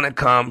always want to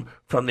come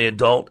from the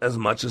adult as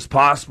much as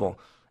possible.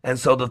 And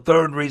so the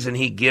third reason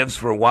he gives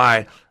for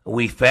why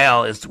we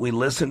fail is we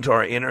listen to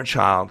our inner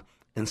child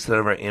instead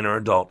of our inner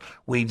adult.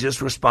 We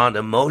just respond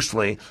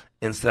emotionally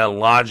instead of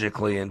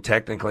logically and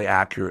technically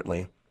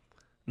accurately.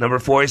 Number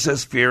 4, he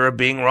says fear of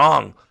being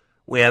wrong.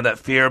 We have that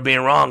fear of being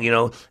wrong. You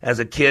know, as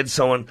a kid,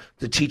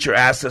 the teacher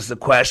asks us a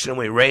question,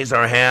 we raise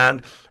our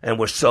hand, and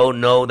we're so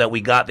know that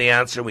we got the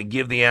answer, we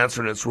give the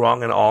answer, and it's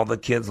wrong, and all the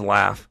kids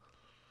laugh.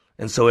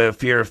 And so we have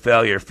fear of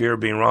failure, fear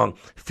of being wrong,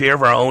 fear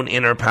of our own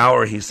inner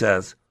power, he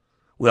says.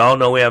 We all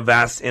know we have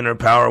vast inner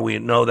power. We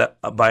know that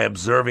by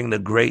observing the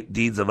great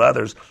deeds of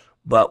others,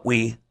 but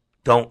we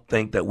don't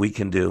think that we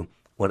can do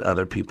what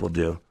other people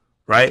do,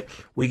 right?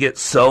 We get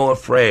so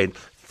afraid.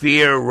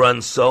 Fear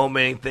runs so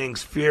many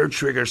things. Fear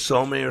triggers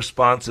so many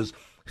responses.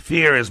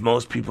 Fear is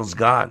most people's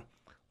God.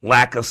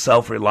 Lack of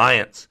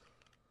self-reliance.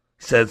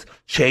 He says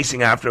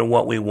chasing after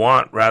what we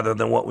want rather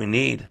than what we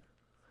need. He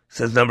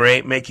says number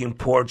 8, making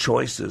poor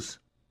choices.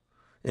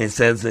 And he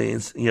says,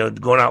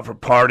 going out for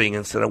partying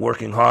instead of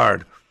working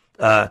hard.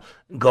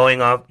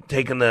 Going off,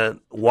 taking the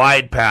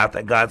wide path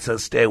that God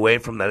says stay away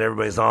from that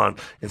everybody's on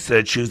instead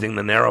of choosing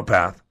the narrow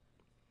path.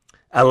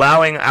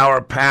 Allowing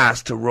our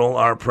past to rule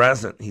our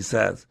present, he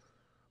says.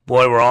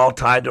 Boy, we're all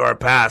tied to our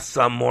past,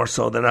 some more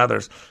so than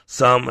others.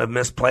 Some have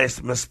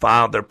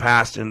misfiled their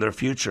past in their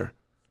future.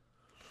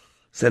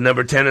 Said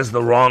number 10 is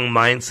the wrong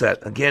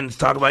mindset. Again, let's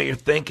talk about your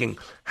thinking,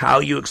 how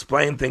you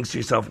explain things to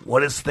yourself.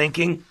 What is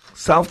thinking?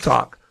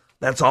 Self-talk.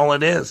 That's all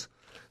it is.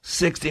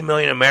 60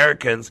 million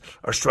Americans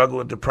are struggling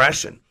with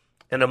depression,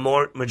 and a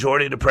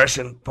majority of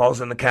depression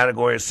falls in the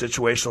category of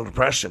situational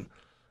depression.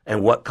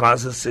 And what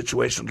causes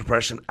situational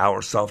depression?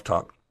 Our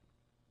self-talk.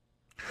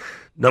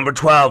 Number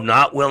 12,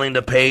 not willing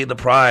to pay the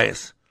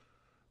price.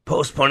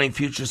 Postponing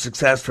future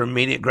success for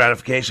immediate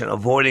gratification,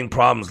 avoiding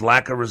problems,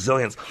 lack of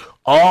resilience.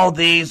 All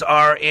these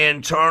are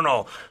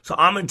internal. So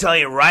I'm going to tell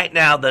you right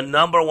now, the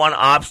number 1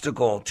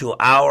 obstacle to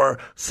our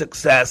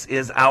success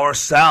is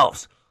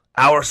ourselves,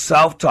 our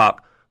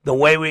self-talk, the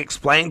way we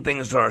explain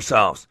things to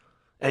ourselves.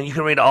 And you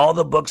can read all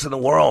the books in the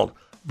world,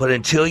 but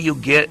until you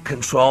get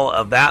control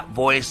of that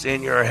voice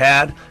in your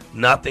head,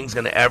 nothing's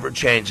going to ever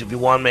change. If you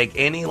want to make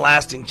any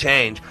lasting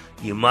change,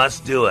 you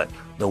must do it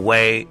the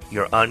way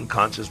your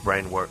unconscious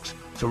brain works.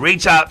 So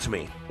reach out to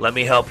me. Let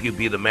me help you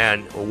be the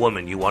man or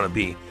woman you want to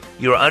be.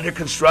 You're under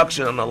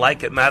construction on the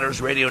Like It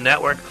Matters Radio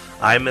Network.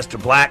 I'm Mr.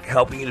 Black,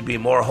 helping you to be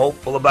more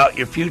hopeful about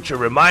your future,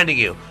 reminding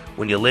you,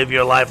 when you live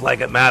your life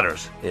like it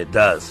matters, it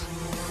does.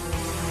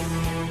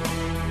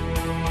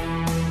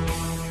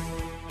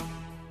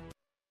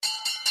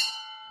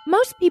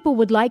 Most people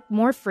would like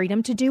more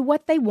freedom to do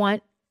what they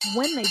want,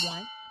 when they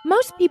want.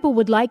 Most people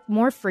would like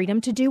more freedom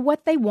to do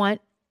what they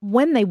want,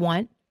 when they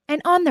want,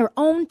 and on their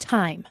own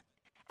time.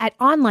 At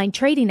Online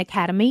Trading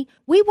Academy,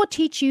 we will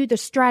teach you the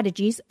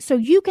strategies so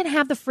you can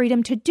have the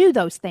freedom to do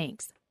those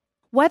things.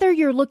 Whether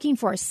you're looking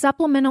for a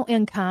supplemental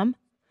income,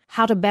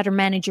 how to better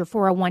manage your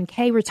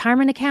 401k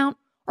retirement account,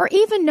 or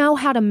even know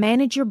how to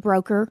manage your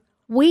broker,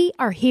 we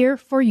are here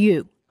for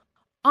you.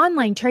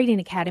 Online Trading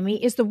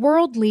Academy is the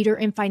world leader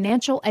in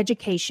financial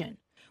education.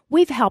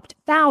 We've helped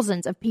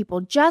thousands of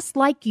people just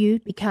like you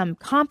become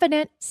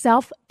confident,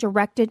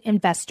 self-directed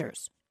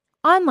investors.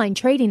 Online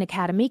Trading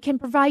Academy can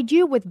provide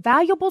you with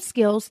valuable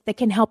skills that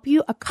can help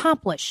you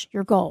accomplish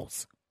your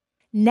goals.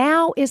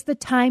 Now is the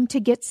time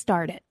to get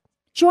started.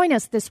 Join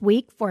us this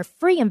week for a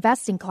free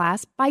investing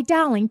class by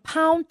dialing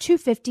pound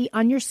 250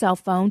 on your cell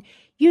phone.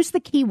 Use the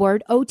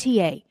keyword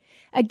OTA.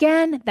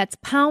 Again, that's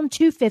pound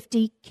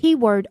 250,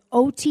 keyword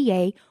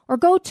OTA, or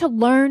go to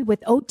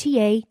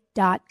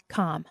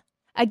learnwithota.com.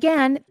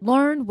 Again,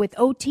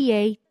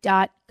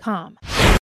 learnwithota.com.